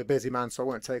you're probably a busy man, so I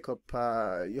won't take up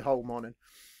your whole morning.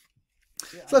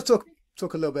 So let's talk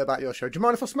a little bit about your show. Do you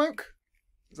mind if I smoke?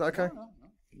 Is that okay? No.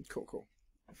 Cool.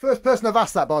 First person I've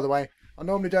asked that, by the way. I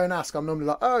normally don't ask. I'm normally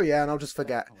like, oh yeah, and I'll just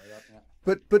forget.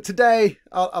 But today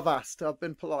I've asked. I've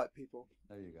been polite, people.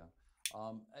 There you go.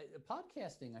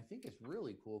 Podcasting, I think, is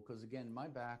really cool because, again, my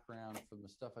background from the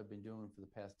stuff I've been doing for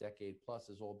the past decade plus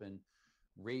has all been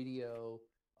radio,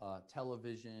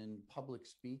 television, public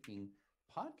speaking.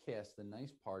 Podcast, the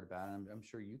nice part about it, I'm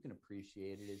sure you can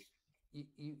appreciate it, is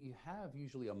you have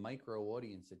usually a micro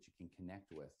audience that you can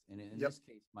connect with. And in this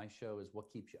case, my show is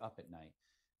What Keeps You Up at Night.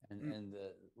 And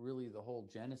really the whole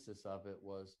genesis of it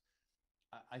was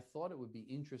I thought it would be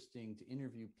interesting to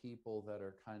interview people that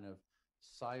are kind of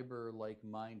cyber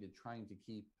like-minded, trying to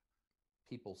keep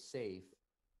people safe,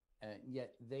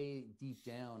 yet they deep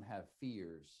down have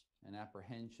fears and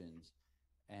apprehensions.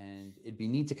 And it'd be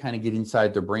neat to kind of get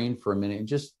inside their brain for a minute and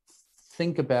just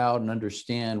think about and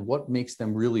understand what makes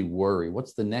them really worry.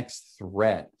 What's the next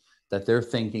threat that they're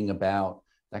thinking about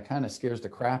that kind of scares the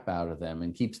crap out of them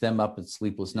and keeps them up at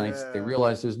sleepless nights. They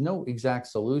realize there's no exact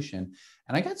solution.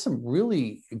 And I got some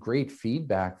really great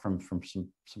feedback from some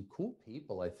cool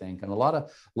people, I think. And a lot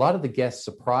of the guests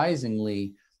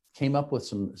surprisingly came up with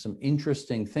some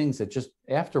interesting things that just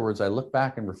afterwards I look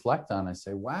back and reflect on. I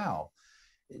say, wow,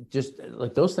 just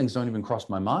like those things don't even cross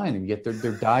my mind, and yet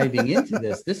they're diving into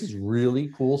this. This is really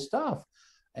cool stuff.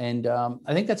 And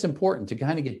I think that's important to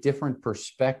kind of get different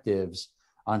perspectives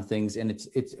on things. And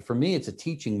it's for me, it's a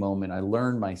teaching moment. I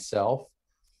learn myself.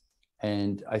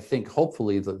 And I think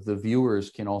hopefully the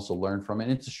viewers can also learn from it.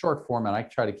 And it's a short format. I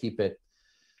try to keep it,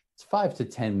 it's 5 to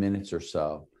 10 minutes or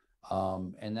so.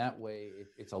 And that way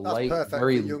it's a That's light, perfect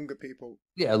very for younger people.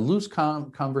 Yeah, a loose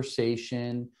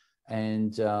conversation.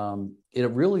 And it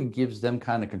really gives them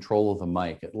kind of control of the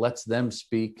mic. It lets them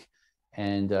speak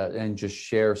and just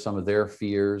share some of their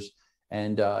fears.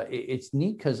 And it's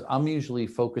neat because I'm usually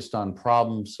focused on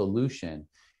problem solution.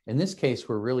 In this case,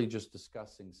 we're really just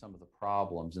discussing some of the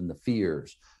problems and the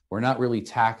fears. We're not really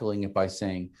tackling it by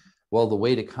saying, well, the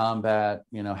way to combat,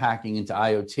 hacking into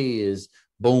IoT is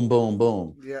boom, boom,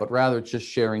 boom. Yeah. But rather just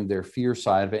sharing their fear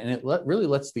side of it. And it really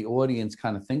lets the audience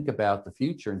kind of think about the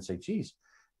future and say, geez,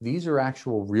 these are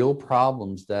actual real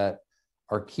problems that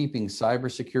are keeping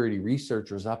cybersecurity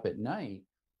researchers up at night.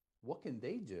 What can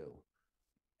they do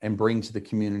and bring to the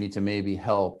community to maybe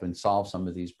help and solve some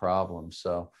of these problems?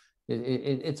 So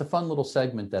it's a fun little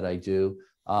segment that I do.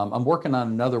 I'm working on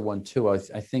another one too. I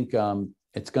think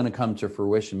it's going to come to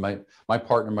fruition. My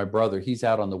partner, my brother, he's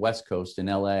out on the West Coast in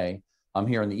LA. I'm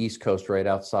here on the East Coast, right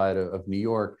outside of New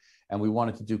York. And we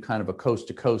wanted to do kind of a coast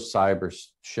to coast cyber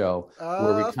show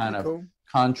where we kind of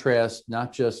contrast,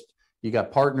 not just you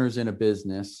got partners in a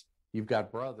business, you've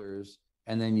got brothers,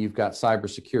 and then you've got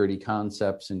cybersecurity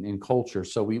concepts and culture.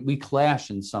 So we clash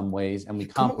in some ways and we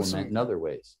complement in other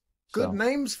ways. Good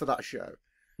names for that show.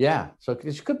 Yeah, so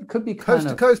it could be Coast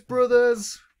to Coast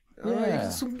Brothers. Yeah,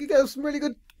 you get some really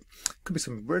good. Could be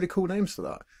some really cool names for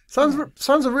that.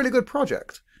 Sounds a really good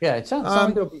project. Yeah, it sounds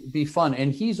like it'll be fun.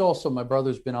 And he's also, my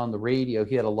brother's been on the radio.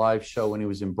 He had a live show when he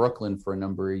was in Brooklyn for a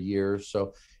number of years.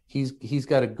 So he's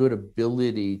got a good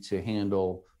ability to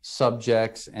handle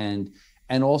subjects and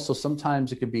also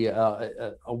sometimes it could be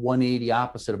a 180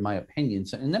 opposite of my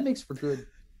opinions, and that makes for good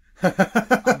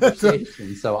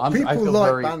conversation. So I feel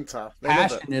very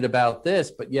passionate about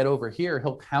this, but yet over here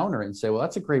he'll counter it and say, well,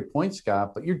 that's a great point,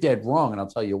 Scott, but you're dead wrong, and I'll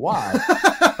tell you why.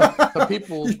 But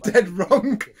people, you're dead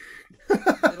wrong.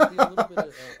 It'll be a little bit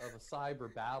of a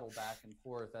cyber battle back and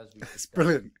forth as we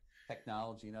discuss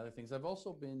technology and other things. I've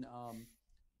also been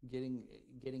getting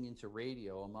into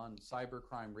radio. I'm on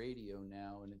Cybercrime Radio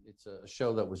now, and it's a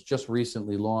show that was just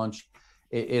recently launched.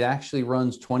 It actually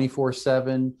runs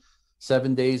 24/7,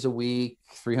 7 days a week,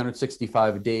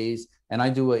 365 days. And I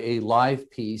do a live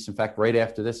piece. In fact, right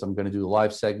after this, I'm going to do a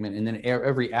live segment. And then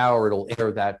every hour, it'll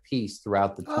air that piece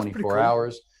throughout the 24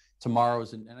 hours.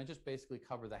 Tomorrow's, and I just basically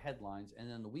cover the headlines. And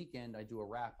then the weekend, I do a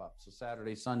wrap up. So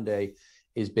Saturday, Sunday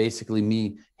is basically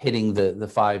me hitting the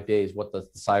 5 days, what the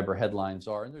cyber headlines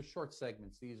are. And there's short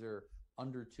segments. These are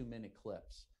under 2-minute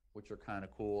clips, which are kind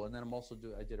of cool. And then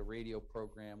I did a radio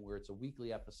program where it's a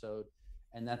weekly episode,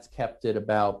 and that's kept at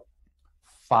about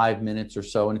 5 minutes or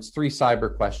so. And it's 3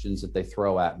 cyber questions that they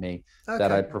throw at me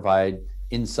that I provide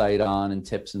insight on and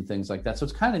tips and things like that. So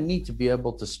it's kind of neat to be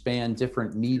able to span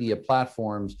different media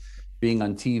platforms, being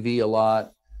on TV a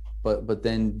lot, but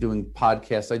then doing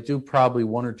podcasts. I do probably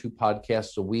 1 or 2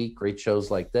 podcasts a week, great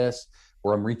shows like this,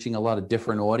 where I'm reaching a lot of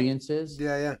different audiences.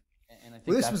 Yeah. And I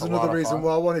think this was another reason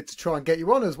why I wanted to try and get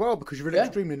you on as well, because you're an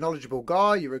extremely knowledgeable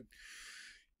guy. You've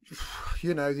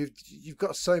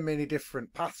got so many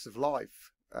different paths of life.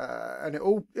 And it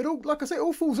all, like I say, it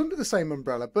all falls under the same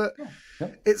umbrella. But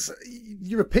it's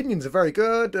your opinions are very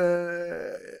good,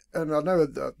 and I know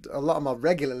a lot of my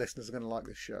regular listeners are going to like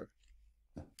this show,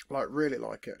 really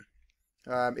like it.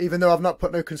 Even though I've not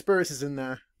put no conspiracies in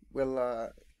there,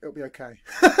 it'll be okay.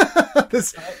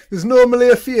 There's normally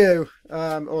a few,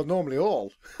 or normally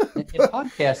all. And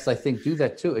podcasts, I think, do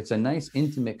that too. It's a nice,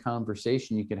 intimate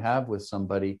conversation you can have with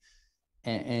somebody.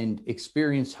 And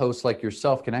experienced hosts like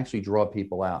yourself can actually draw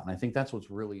people out. And I think that's what's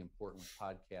really important with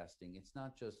podcasting. It's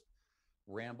not just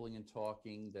rambling and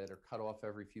talking that are cut off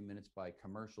every few minutes by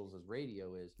commercials as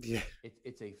radio is. Yeah.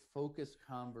 It's a focused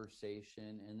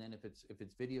conversation. And then if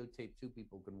it's videotaped too,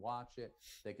 people can watch it.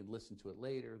 They can listen to it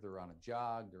later. They're on a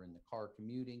jog. They're in the car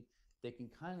commuting. They can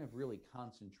kind of really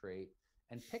concentrate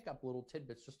and pick up little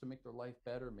tidbits just to make their life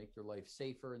better, make their life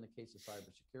safer in the case of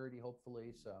cybersecurity,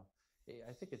 hopefully. So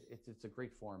I think it's a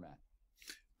great format.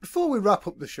 Before we wrap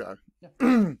up the show,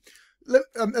 and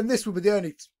this will be the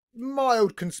only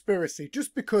mild conspiracy,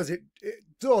 just because it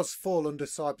does fall under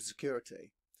cybersecurity.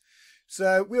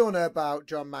 So we all know about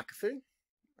John McAfee.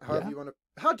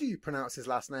 How do you pronounce his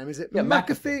last name? Is it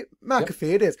McAfee?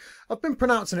 McAfee, it is. I've been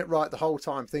pronouncing it right the whole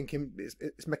time, thinking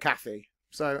it's McAfee.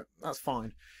 So that's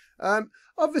fine.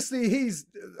 Obviously, he's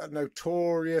a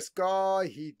notorious guy.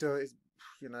 He does.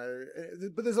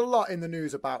 But there's a lot in the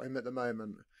news about him at the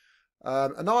moment.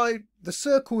 And the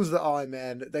circles that I'm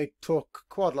in, they talk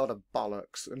quite a lot of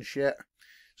bollocks and shit.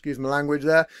 Excuse my language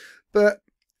there. But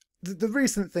the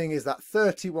recent thing is that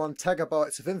 31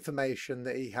 terabytes of information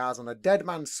that he has on a dead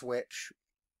man's switch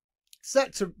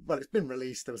set to, well, it's been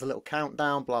released. There was a little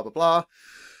countdown, blah, blah, blah.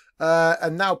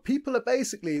 And now people are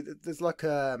basically, there's like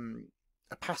a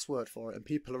password for it, and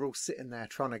people are all sitting there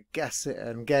trying to guess it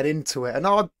and get into it. And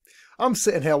I'm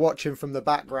sitting here watching from the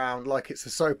background like it's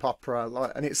a soap opera,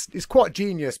 and it's quite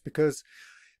genius, because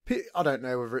I don't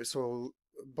know whether it's all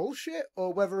bullshit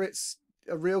or whether it's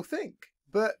a real thing.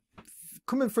 But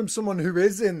coming from someone who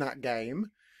is in that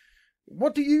game,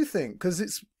 what do you think? Because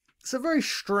it's a very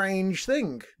strange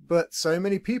thing, but so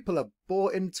many people are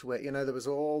bought into it. You know, there was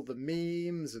all the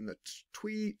memes and the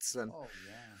tweets and. Oh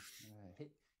yeah.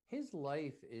 His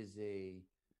life is a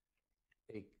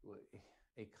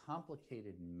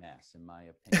complicated mess, in my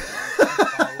opinion. I've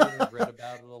followed and read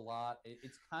about it a lot.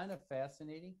 It's kind of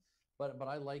fascinating, but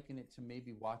I liken it to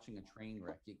maybe watching a train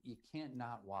wreck. You can't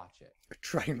not watch it. A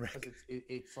train wreck.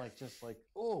 It's like, just like,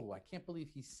 oh, I can't believe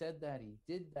he said that. He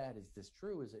did that. Is this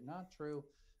true? Is it not true?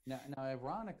 Now,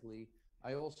 ironically,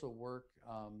 I also work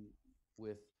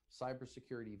with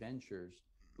Cybersecurity Ventures,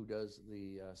 who does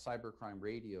the cybercrime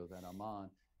radio that I'm on.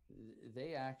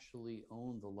 They actually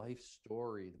own the life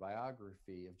story, the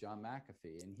biography of John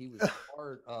McAfee, and he was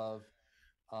part of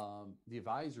the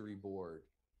advisory board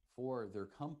for their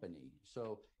company.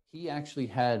 So he actually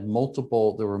had there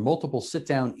were multiple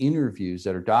sit-down interviews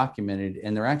that are documented,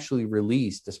 and they're actually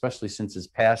released, especially since his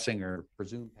passing or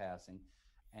presumed passing.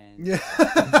 And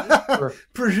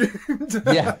presumed.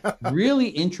 Yeah, really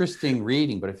interesting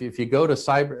reading. But if you go to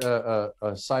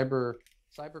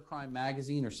Cybercrime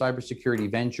Magazine or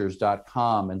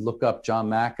cybersecurityventures.com and look up John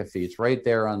McAfee, it's right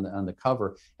there on the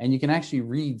cover, and you can actually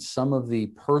read some of the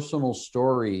personal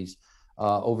stories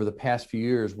over the past few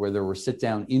years where there were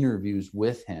sit-down interviews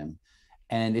with him,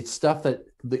 and it's stuff that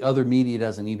the other media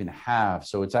doesn't even have.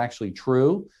 So it's actually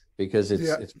true, because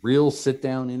it's real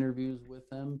sit-down interviews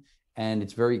with him, and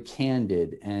it's very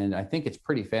candid, and I think it's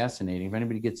pretty fascinating. If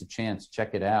anybody gets a chance,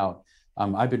 check it out.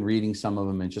 I've been reading some of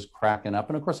them and just cracking up.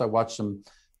 And of course, I watch some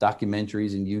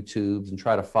documentaries and YouTubes and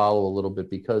try to follow a little bit,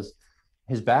 because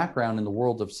his background in the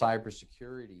world of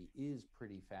cybersecurity is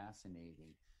pretty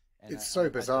fascinating. And it's so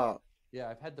bizarre.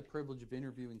 I've had the privilege of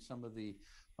interviewing some of the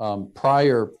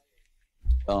prior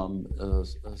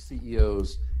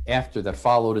CEOs after that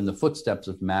followed in the footsteps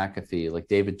of McAfee, like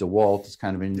David DeWalt is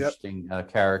kind of an interesting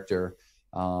character.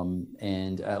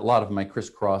 And a lot of them I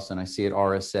crisscross, and I see at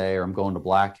RSA, or I'm going to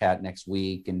Black Hat next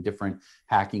week, and different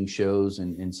hacking shows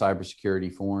and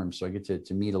cybersecurity forums. So I get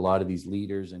to meet a lot of these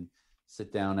leaders and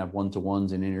sit down, have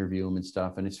one-to-ones and interview them and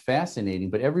stuff. And it's fascinating,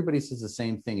 but everybody says the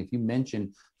same thing. If you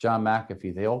mention John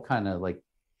McAfee, they all kind of like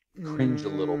cringe a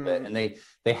little bit, and they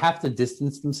have to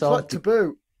distance themselves. It's like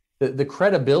taboo. The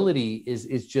credibility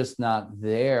is just not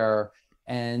there.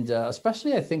 And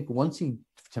especially, I think once he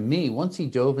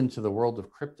dove into the world of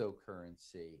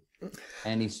cryptocurrency,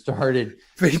 and he started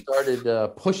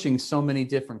pushing so many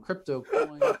different crypto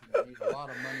coins, and he made a lot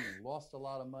of money and lost a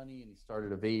lot of money, and he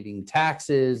started evading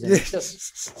taxes, and it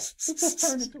just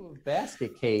turned into a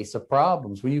basket case of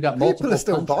problems when you got multiple. People are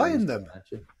still buying them. I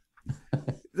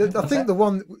think the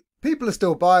one people are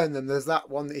still buying them. There's that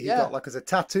one that he got like as a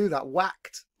tattoo, that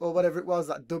whacked or whatever it was,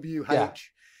 that WHAC,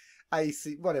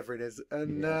 whatever it is,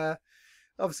 and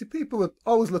obviously people were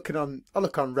always I look on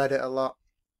Reddit a lot,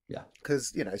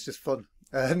 because it's just fun,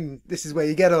 and this is where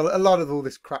you get a lot of all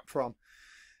this crap from,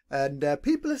 and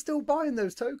people are still buying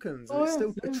those tokens, and it's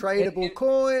still a tradable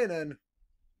coin, and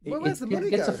where's the money?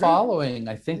 It gets a following.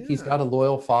 I think he's got a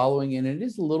loyal following, and it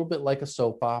is a little bit like a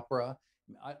soap opera.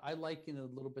 I liken it a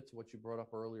little bit to what you brought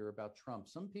up earlier about Trump.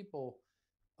 Some people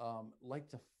like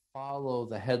to follow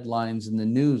the headlines in the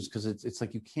news, because it's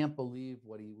like you can't believe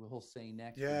what he'll say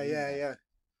next. Yeah.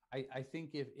 I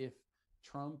think if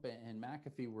Trump and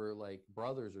McAfee were like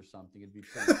brothers or something, it'd be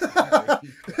pretty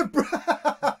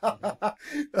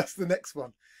That's the next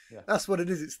one. Yeah. That's what it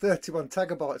is. It's 31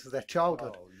 terabytes of their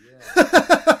childhood. Oh,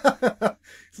 yeah.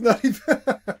 It's not even...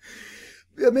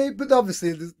 I mean, but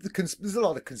obviously there's a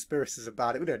lot of conspiracies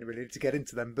about it. We don't really need to get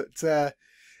into them, but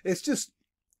it's just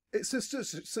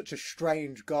such a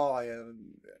strange guy,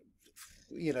 and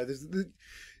there's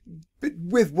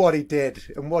with what he did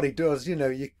and what he does,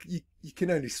 you can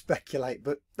only speculate,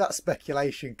 but that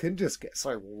speculation can just get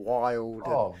so wild.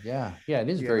 Oh, yeah, it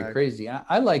is very crazy.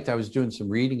 I was doing some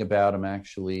reading about him,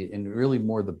 actually, and really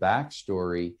more the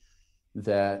backstory,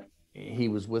 that he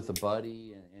was with a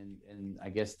buddy, and I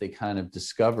guess they kind of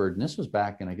discovered, and this was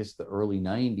back in, I guess, the early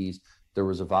 90s, there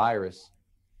was a virus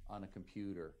on a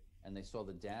computer, and they saw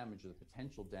the damage, or the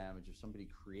potential damage, if somebody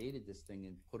created this thing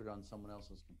and put it on someone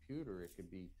else's computer. It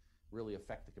could be really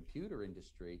affect the computer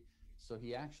industry. So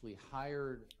he actually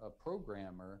hired a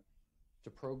programmer to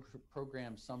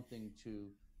program something to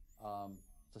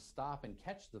stop and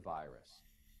catch the virus.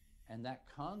 And that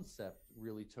concept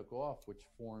really took off, which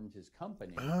formed his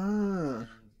company. And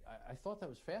I thought that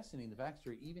was fascinating, the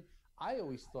backstory. Even I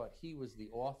always thought he was the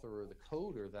author or the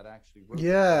coder that actually wrote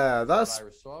the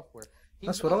virus software.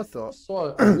 That's what I thought.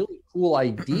 Saw a really cool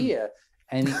idea,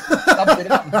 and he subbed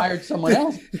it out and hired someone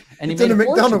else, and he made a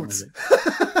McDonald's.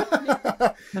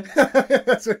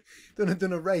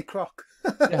 Done a Ray Kroc.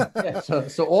 Yeah.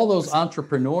 So all those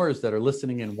entrepreneurs that are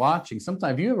listening and watching,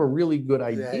 sometimes you have a really good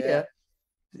idea.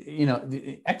 You know,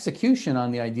 the execution on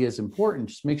the idea is important.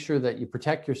 Just make sure that you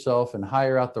protect yourself and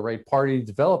hire out the right party to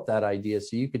develop that idea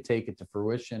so you could take it to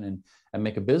fruition and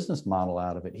make a business model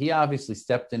out of it. He obviously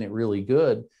stepped in it really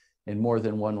good in more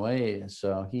than one way.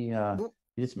 So he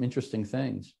did some interesting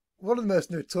things. One of the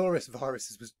most notorious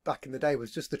viruses was back in the day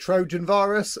was just the Trojan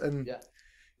virus. And,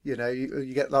 you know,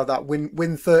 you get like that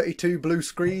Win32 blue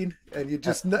screen and you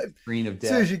just know. Screen of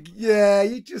death. As soon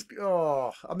as you just,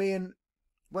 I mean,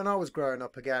 when I was growing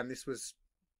up, again, it was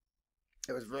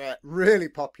really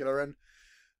popular, and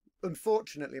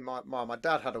unfortunately, my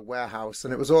dad had a warehouse,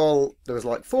 and there was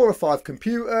like 4 or 5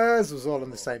 computers, it was all in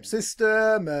the same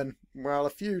system, and well, a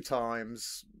few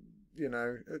times, you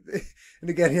know, and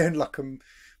again, he owned like a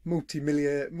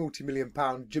multi-million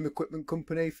pound gym equipment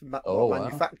company for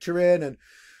manufacturing, and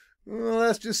well,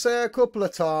 let's just say a couple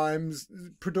of times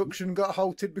production got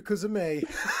halted because of me.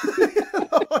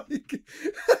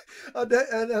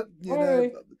 You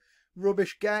know,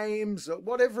 rubbish games or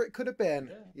whatever it could have been,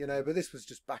 you know, but this was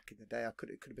just back in the day. It could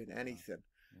have been anything.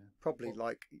 Probably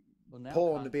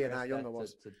porn, being how young I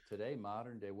was. Today,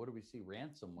 modern day, what do we see?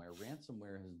 Ransomware.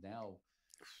 Ransomware has now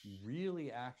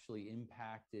really actually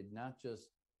impacted not just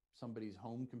somebody's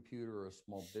home computer or a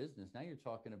small business. Now you're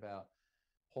talking about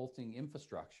halting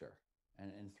infrastructure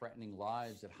and threatening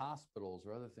lives at hospitals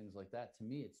or other things like that. To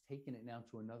me, it's taken it now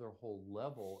to another whole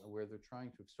level where they're trying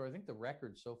to extort. I think the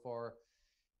record so far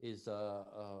is a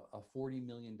 $40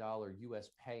 million US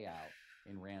payout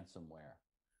in ransomware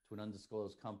to an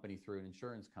undisclosed company through an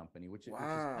insurance company, which is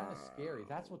kind of scary.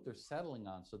 That's what they're settling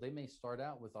on. So they may start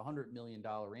out with $100 million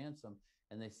ransom,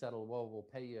 and they settle, well, we'll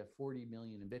pay you 40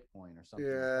 million in Bitcoin or something.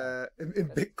 Yeah, like in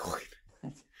Bitcoin.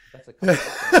 That's a right?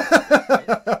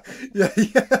 Yeah.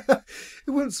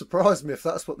 It wouldn't surprise me if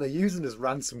that's what they're using as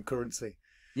ransom currency.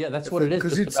 Yeah, that's what it is.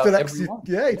 Because you'd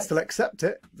still accept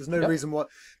it. There's no reason why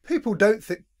people don't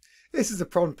think this is a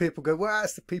problem. People go, well,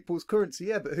 it's the people's currency.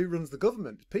 Yeah, but who runs the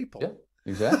government? People. Yeah,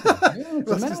 exactly. Yeah,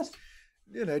 it's a mess. Just,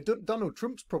 you know, Donald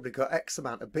Trump's probably got X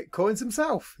amount of Bitcoins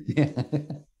himself. Yeah.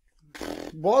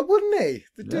 Why wouldn't he?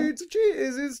 The dude's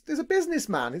is a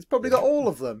businessman. He's probably got all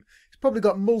of them. He's probably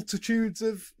got multitudes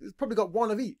of. He's probably got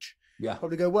one of each. Yeah.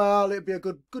 Probably go, well, it'd be a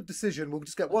good decision. We'll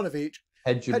just get one of each.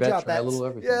 Hedge your bets, try a little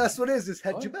everything. Yeah, that's what it is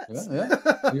hedge your bets. Yeah.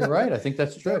 You're right. I think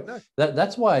that's true.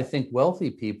 That's why I think wealthy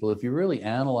people, if you really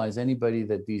analyze anybody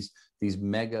that these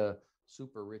mega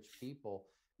super rich people,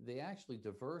 they actually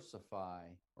diversify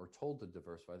or told to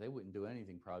diversify. They wouldn't do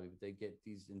anything probably, but they get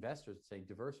these investors to say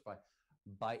diversify.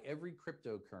 Buy every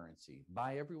cryptocurrency,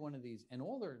 buy every one of these, and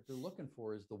all they're looking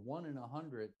for is the 1 in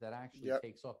 100 that actually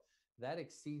takes off. That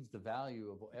exceeds the value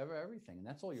of everything, and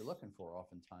that's all you're looking for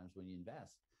oftentimes when you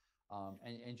invest.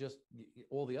 And just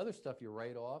all the other stuff you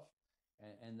write off,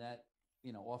 and that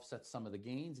offsets some of the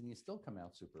gains, and you still come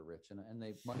out super rich. And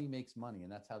money makes money,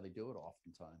 and that's how they do it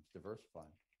oftentimes,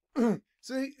 diversifying.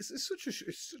 So it's such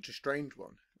a strange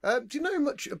one. Do you know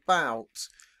much about?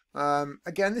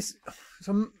 Again, this.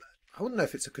 I wouldn't know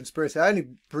if it's a conspiracy. I only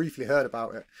briefly heard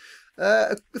about it.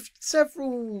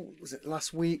 Was it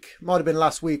last week? Might have been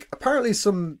last week. Apparently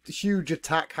some huge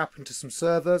attack happened to some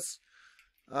servers.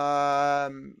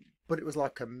 But it was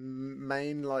like a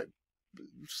main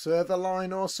server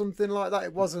line or something like that.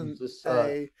 It wasn't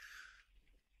a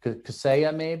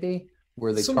Kaseya maybe,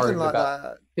 where they targeted like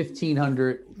about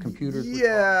 1,500 computers.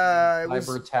 Yeah,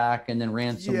 cyber attack and then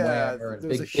ransomware. Yeah, there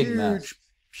was a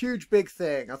huge big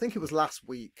thing. I think it was last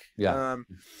week. Yeah,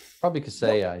 probably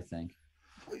Kaseya, I think.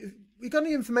 You got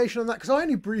any information on that? Because I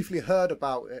only briefly heard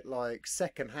about it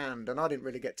secondhand, and I didn't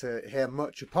really get to hear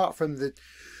much apart from the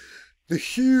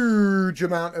huge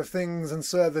amount of things and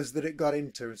servers that it got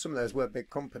into. And some of those were big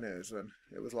companies, and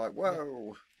it was like,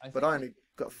 whoa. But I only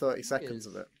got 30 seconds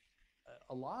of it.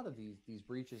 A lot of these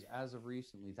breaches, as of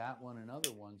recently, that one and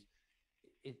other ones,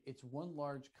 it's one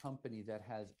large company that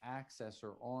has access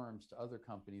or arms to other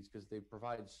companies because they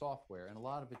provide software, and a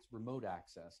lot of it's remote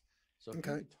access. So if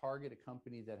you target a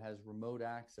company that has remote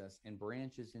access and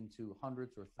branches into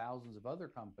hundreds or thousands of other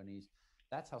companies,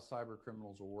 That's how cyber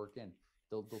criminals will work in.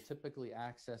 They'll typically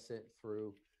access it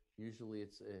through, usually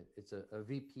it's a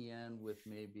VPN with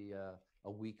maybe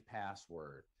a weak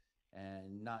password,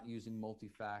 and not using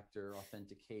multi-factor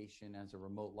authentication as a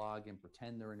remote login,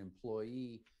 pretend they're an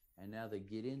employee, and now they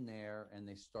get in there and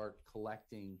they start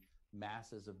collecting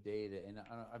masses of data. And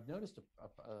I've noticed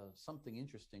something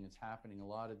interesting that's happening in a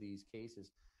lot of these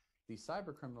cases. These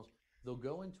cyber criminals, they'll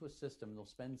go into a system, they'll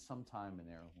spend some time in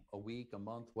there, a week, a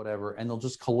month, whatever, and they'll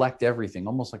just collect everything,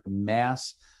 almost like a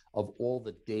mass of all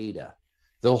the data.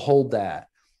 They'll hold that.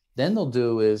 Then they'll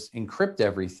do is encrypt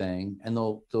everything, and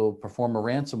they'll perform a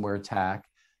ransomware attack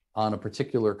on a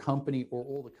particular company or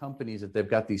all the companies that they've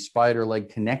got these spider leg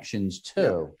connections to.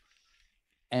 Yep.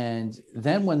 And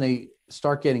then when they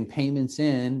start getting payments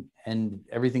in and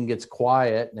everything gets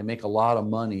quiet, and they make a lot of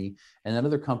money, and then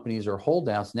other companies are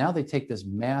holdouts, now they take this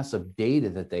massive data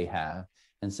that they have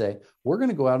and say, we're going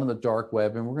to go out on the dark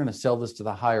web and we're going to sell this to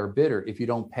the higher bidder if you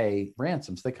don't pay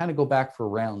ransom. So they kind of go back for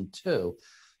round two.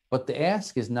 But the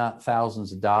ask is not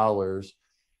thousands of dollars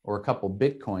or a couple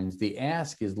Bitcoins. The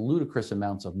ask is ludicrous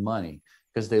amounts of money,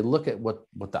 because they look at what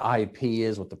the IP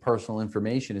is, what the personal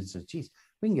information is, and say, geez,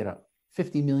 we can get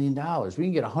 $50 million. We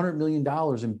can get $100 million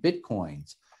in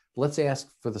Bitcoins. Let's ask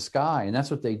for the sky. And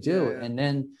that's what they do. Yeah. And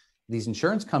then these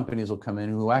insurance companies will come in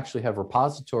who actually have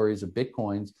repositories of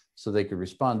Bitcoins so they could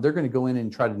respond. They're going to go in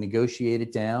and try to negotiate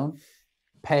it down,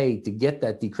 pay to get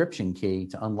that decryption key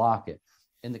to unlock it.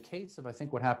 In the case of, I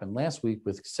think what happened last week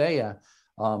with Xeya,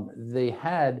 they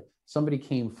had somebody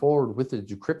came forward with a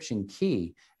decryption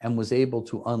key and was able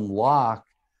to unlock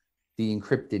the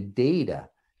encrypted data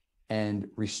and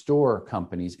restore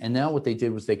companies. And now what they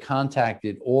did was they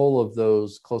contacted all of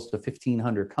those close to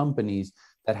 1,500 companies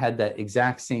that had that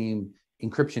exact same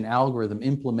encryption algorithm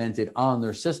implemented on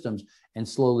their systems, and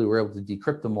slowly were able to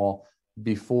decrypt them all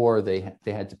before they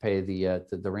had to pay the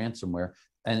ransomware.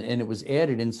 And it was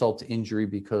added insult to injury,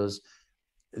 because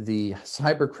the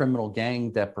cyber criminal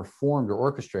gang that performed or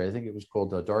orchestrated, I think it was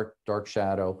called Dark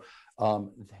Shadow,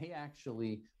 they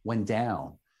actually went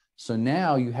down. So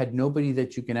now you had nobody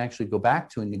that you can actually go back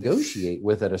to and negotiate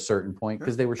with at a certain point,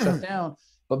 because they were shut down.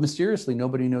 But mysteriously,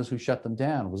 nobody knows who shut them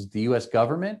down. Was it the U.S.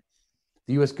 government?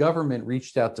 The U.S. government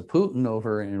reached out to Putin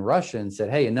over in Russia and said,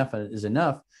 hey, enough is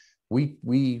enough.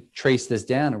 We traced this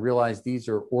down and realized these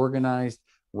are organized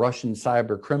Russian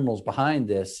cyber criminals behind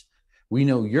this. We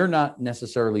know you're not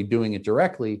necessarily doing it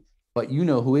directly, but you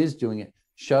know who is doing it.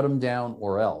 Shut them down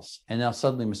or else. And now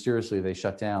suddenly, mysteriously, they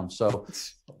shut down. So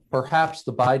perhaps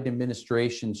the Biden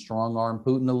administration strong-armed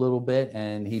Putin a little bit,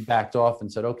 and he backed off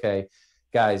and said, okay,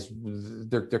 guys,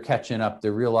 they're catching up.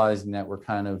 They're realizing that we're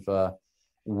kind of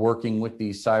working with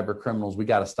these cyber criminals. We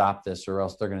got to stop this, or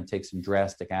else they're going to take some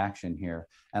drastic action here.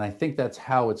 And I think that's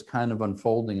how it's kind of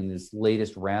unfolding in this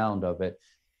latest round of it.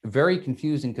 Very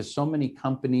confusing, because so many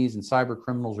companies and cyber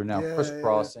criminals are now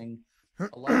crisscrossing.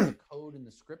 A lot of the code and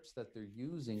the scripts that they're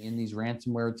using in these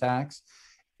ransomware attacks,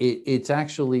 it's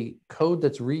actually code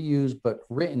that's reused but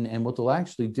written. And what they'll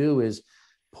actually do is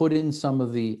put in some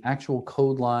of the actual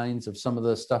code lines of some of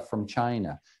the stuff from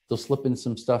China. They'll slip in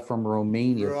some stuff from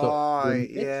Romania.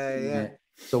 Right.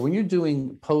 So when you're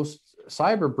doing post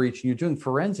cyber breach and you're doing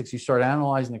forensics, you start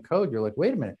analyzing the code. You're like,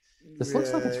 wait a minute. This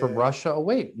looks like it's from Russia. Oh,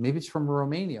 wait, maybe it's from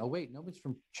Romania. Oh, wait, no, it's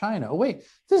from China. Oh, wait,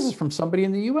 this is from somebody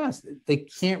in the U.S. They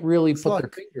can't really put their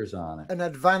fingers on it. An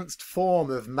advanced form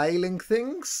of mailing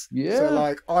things. Yeah. So,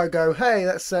 like, I go, hey,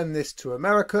 let's send this to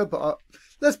America, but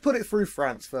let's put it through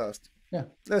France first. Yeah.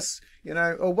 Let's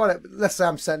say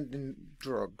I'm sending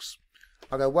drugs.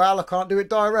 I go, well, I can't do it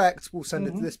direct. We'll send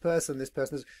it to this person. This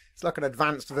person. It's like an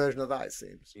advanced version of that, it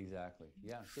seems. Exactly.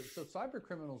 Yeah. So cyber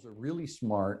criminals are really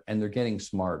smart, and they're getting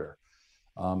smarter.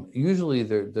 Usually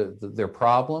their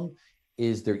problem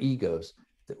is their egos.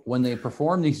 When they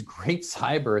perform these great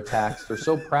cyber attacks, they're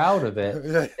so proud of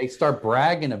it, they start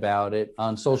bragging about it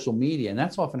on social media. And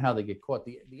that's often how they get caught.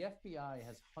 The FBI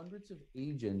has hundreds of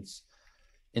agents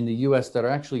in the U.S. that are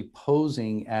actually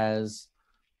posing as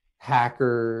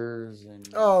hackers, and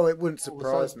it wouldn't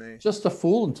surprise me, just to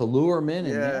fool them, to lure them in,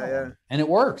 and and it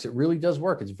works. It really does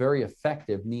work. It's very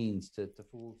effective means to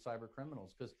fool cyber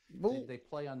criminals, because they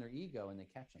play on their ego and they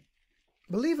catch them.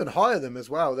 We'll even hire them as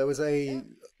well. There was a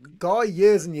guy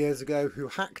years and years ago who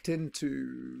hacked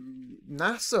into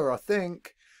NASA, I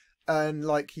think, and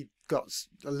like he got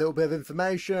a little bit of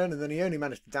information, and then he only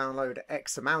managed to download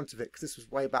X amount of it, because this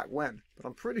was way back when. But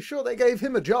I'm pretty sure they gave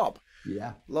him a job.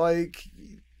 Yeah, like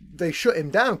they shut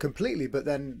him down completely, but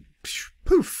then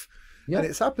poof. Yeah. And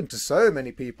it's happened to so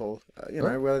many people, you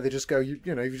know, where they just go, you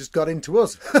just got into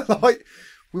us. Like,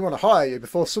 we want to hire you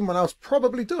before someone else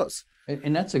probably does.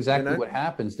 And that's exactly what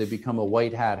happens. They become a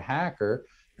white hat hacker.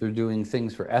 They're doing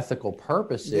things for ethical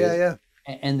purposes. Yeah.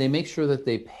 And they make sure that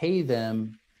they pay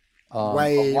them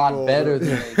way a lot more better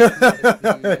than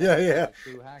they yeah.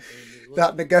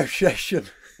 That negotiation.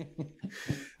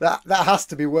 that has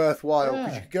to be worthwhile,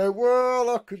 because you go, well,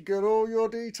 I could get all your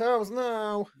details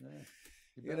now.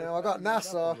 You know, I got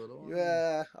NASA.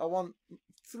 Yeah, I want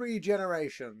 3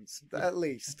 generations at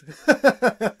least.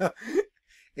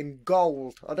 In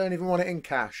gold. I don't even want it in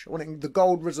cash. I want it in the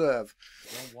gold reserve.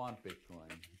 I don't want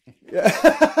Bitcoin. Yeah.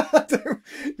 I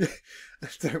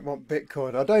don't want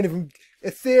Bitcoin. I don't even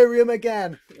Ethereum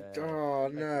again. Oh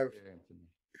no.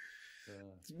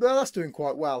 Well, that's doing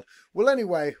quite well. Well,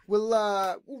 anyway, we'll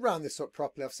round this up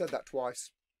properly. I've said that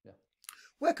twice. Yeah.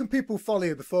 Where can people follow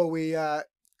you before we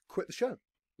quit the show?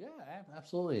 Yeah,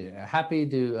 absolutely. Happy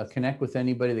to connect with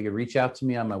anybody. They could reach out to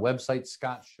me on my website,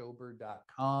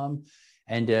 scottschober.com.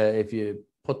 And if you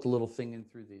put the little thing in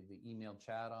through the email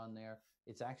chat on there,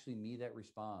 it's actually me that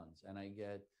responds. And I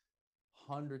get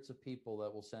hundreds of people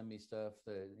that will send me stuff,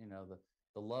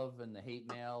 the love and the hate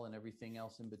mail and everything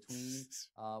else in between.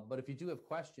 But if you do have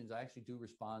questions, I actually do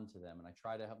respond to them. And I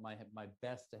try to have my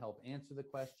best to help answer the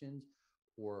questions,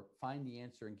 or find the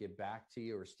answer and get back to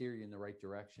you, or steer you in the right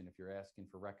direction if you're asking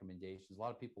for recommendations. A lot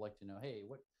of people like to know, hey,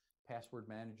 what password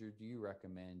manager do you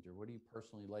recommend, or what do you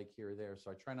personally like here or there?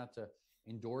 So I try not to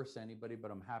endorse anybody,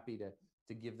 but I'm happy to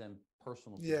give them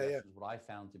personal suggestions, what I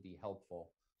found to be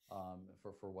helpful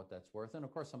for what that's worth. And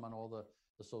of course, I'm on all the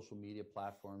social media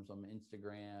platforms. I'm on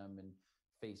Instagram and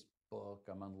Facebook.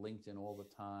 I'm on LinkedIn all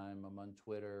the time. I'm on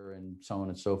Twitter and so on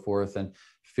and so forth. And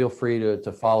feel free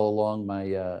to follow along my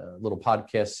little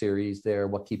podcast series there,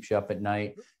 What Keeps You Up at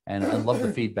Night. And I love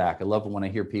the feedback. I love it when I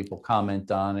hear people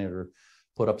comment on it or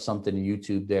put up something to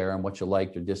YouTube there and what you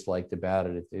liked or disliked about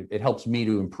it. It helps me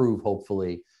to improve,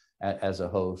 hopefully, as a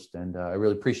host. And I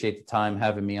really appreciate the time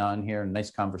having me on here.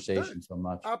 Nice conversation so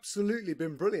much. Absolutely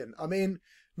been brilliant. I mean,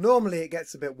 normally it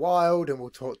gets a bit wild and we'll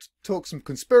talk some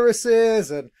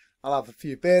conspiracies and I'll have a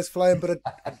few beers flowing, but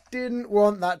I didn't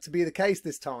want that to be the case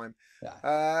this time.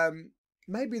 Yeah.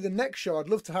 Maybe the next show, I'd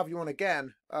love to have you on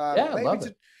again. Maybe love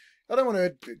it. I don't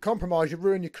want to compromise you,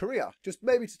 ruin your career. Just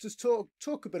maybe to just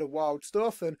talk a bit of wild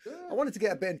stuff. And I wanted to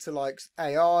get a bit into like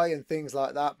AI and things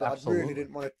like that, but I really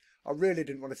didn't want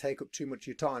to take up too much of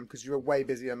your time, because you're a way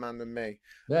busier man than me.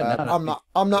 Yeah, I'm not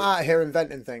out here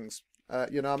inventing things. I've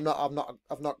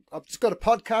just got a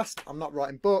podcast. I'm not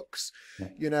writing books.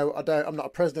 Yeah. I'm not a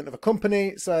president of a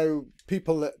company. So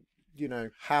people that,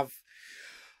 have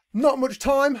not much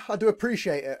time, I do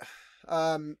appreciate it.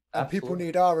 And people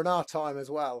need our time as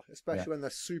well, especially when they're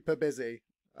super busy.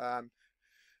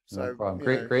 No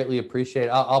problem. Greatly appreciate it.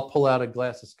 I'll pull out a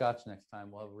glass of scotch next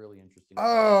time. We'll have a really interesting.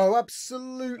 Oh,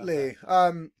 absolutely.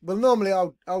 Okay. Well, normally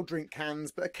I'll drink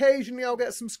cans, but occasionally I'll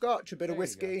get some scotch, a bit of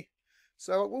whiskey.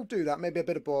 So we'll do that. Maybe a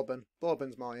bit of bourbon.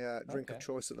 Bourbon's my drink of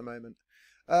choice at the moment.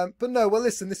 But no, well,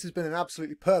 listen, this has been an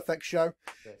absolutely perfect show.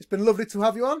 Okay. It's been lovely to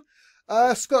have you on.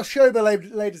 Scott Schober,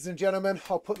 ladies and gentlemen.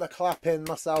 I'll put the clap in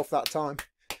myself that time.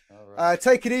 All right.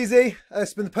 Take it easy.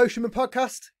 It's been the Posthuman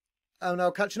Podcast. And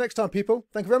I'll catch you next time, people.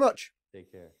 Thank you very much.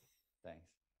 Take care.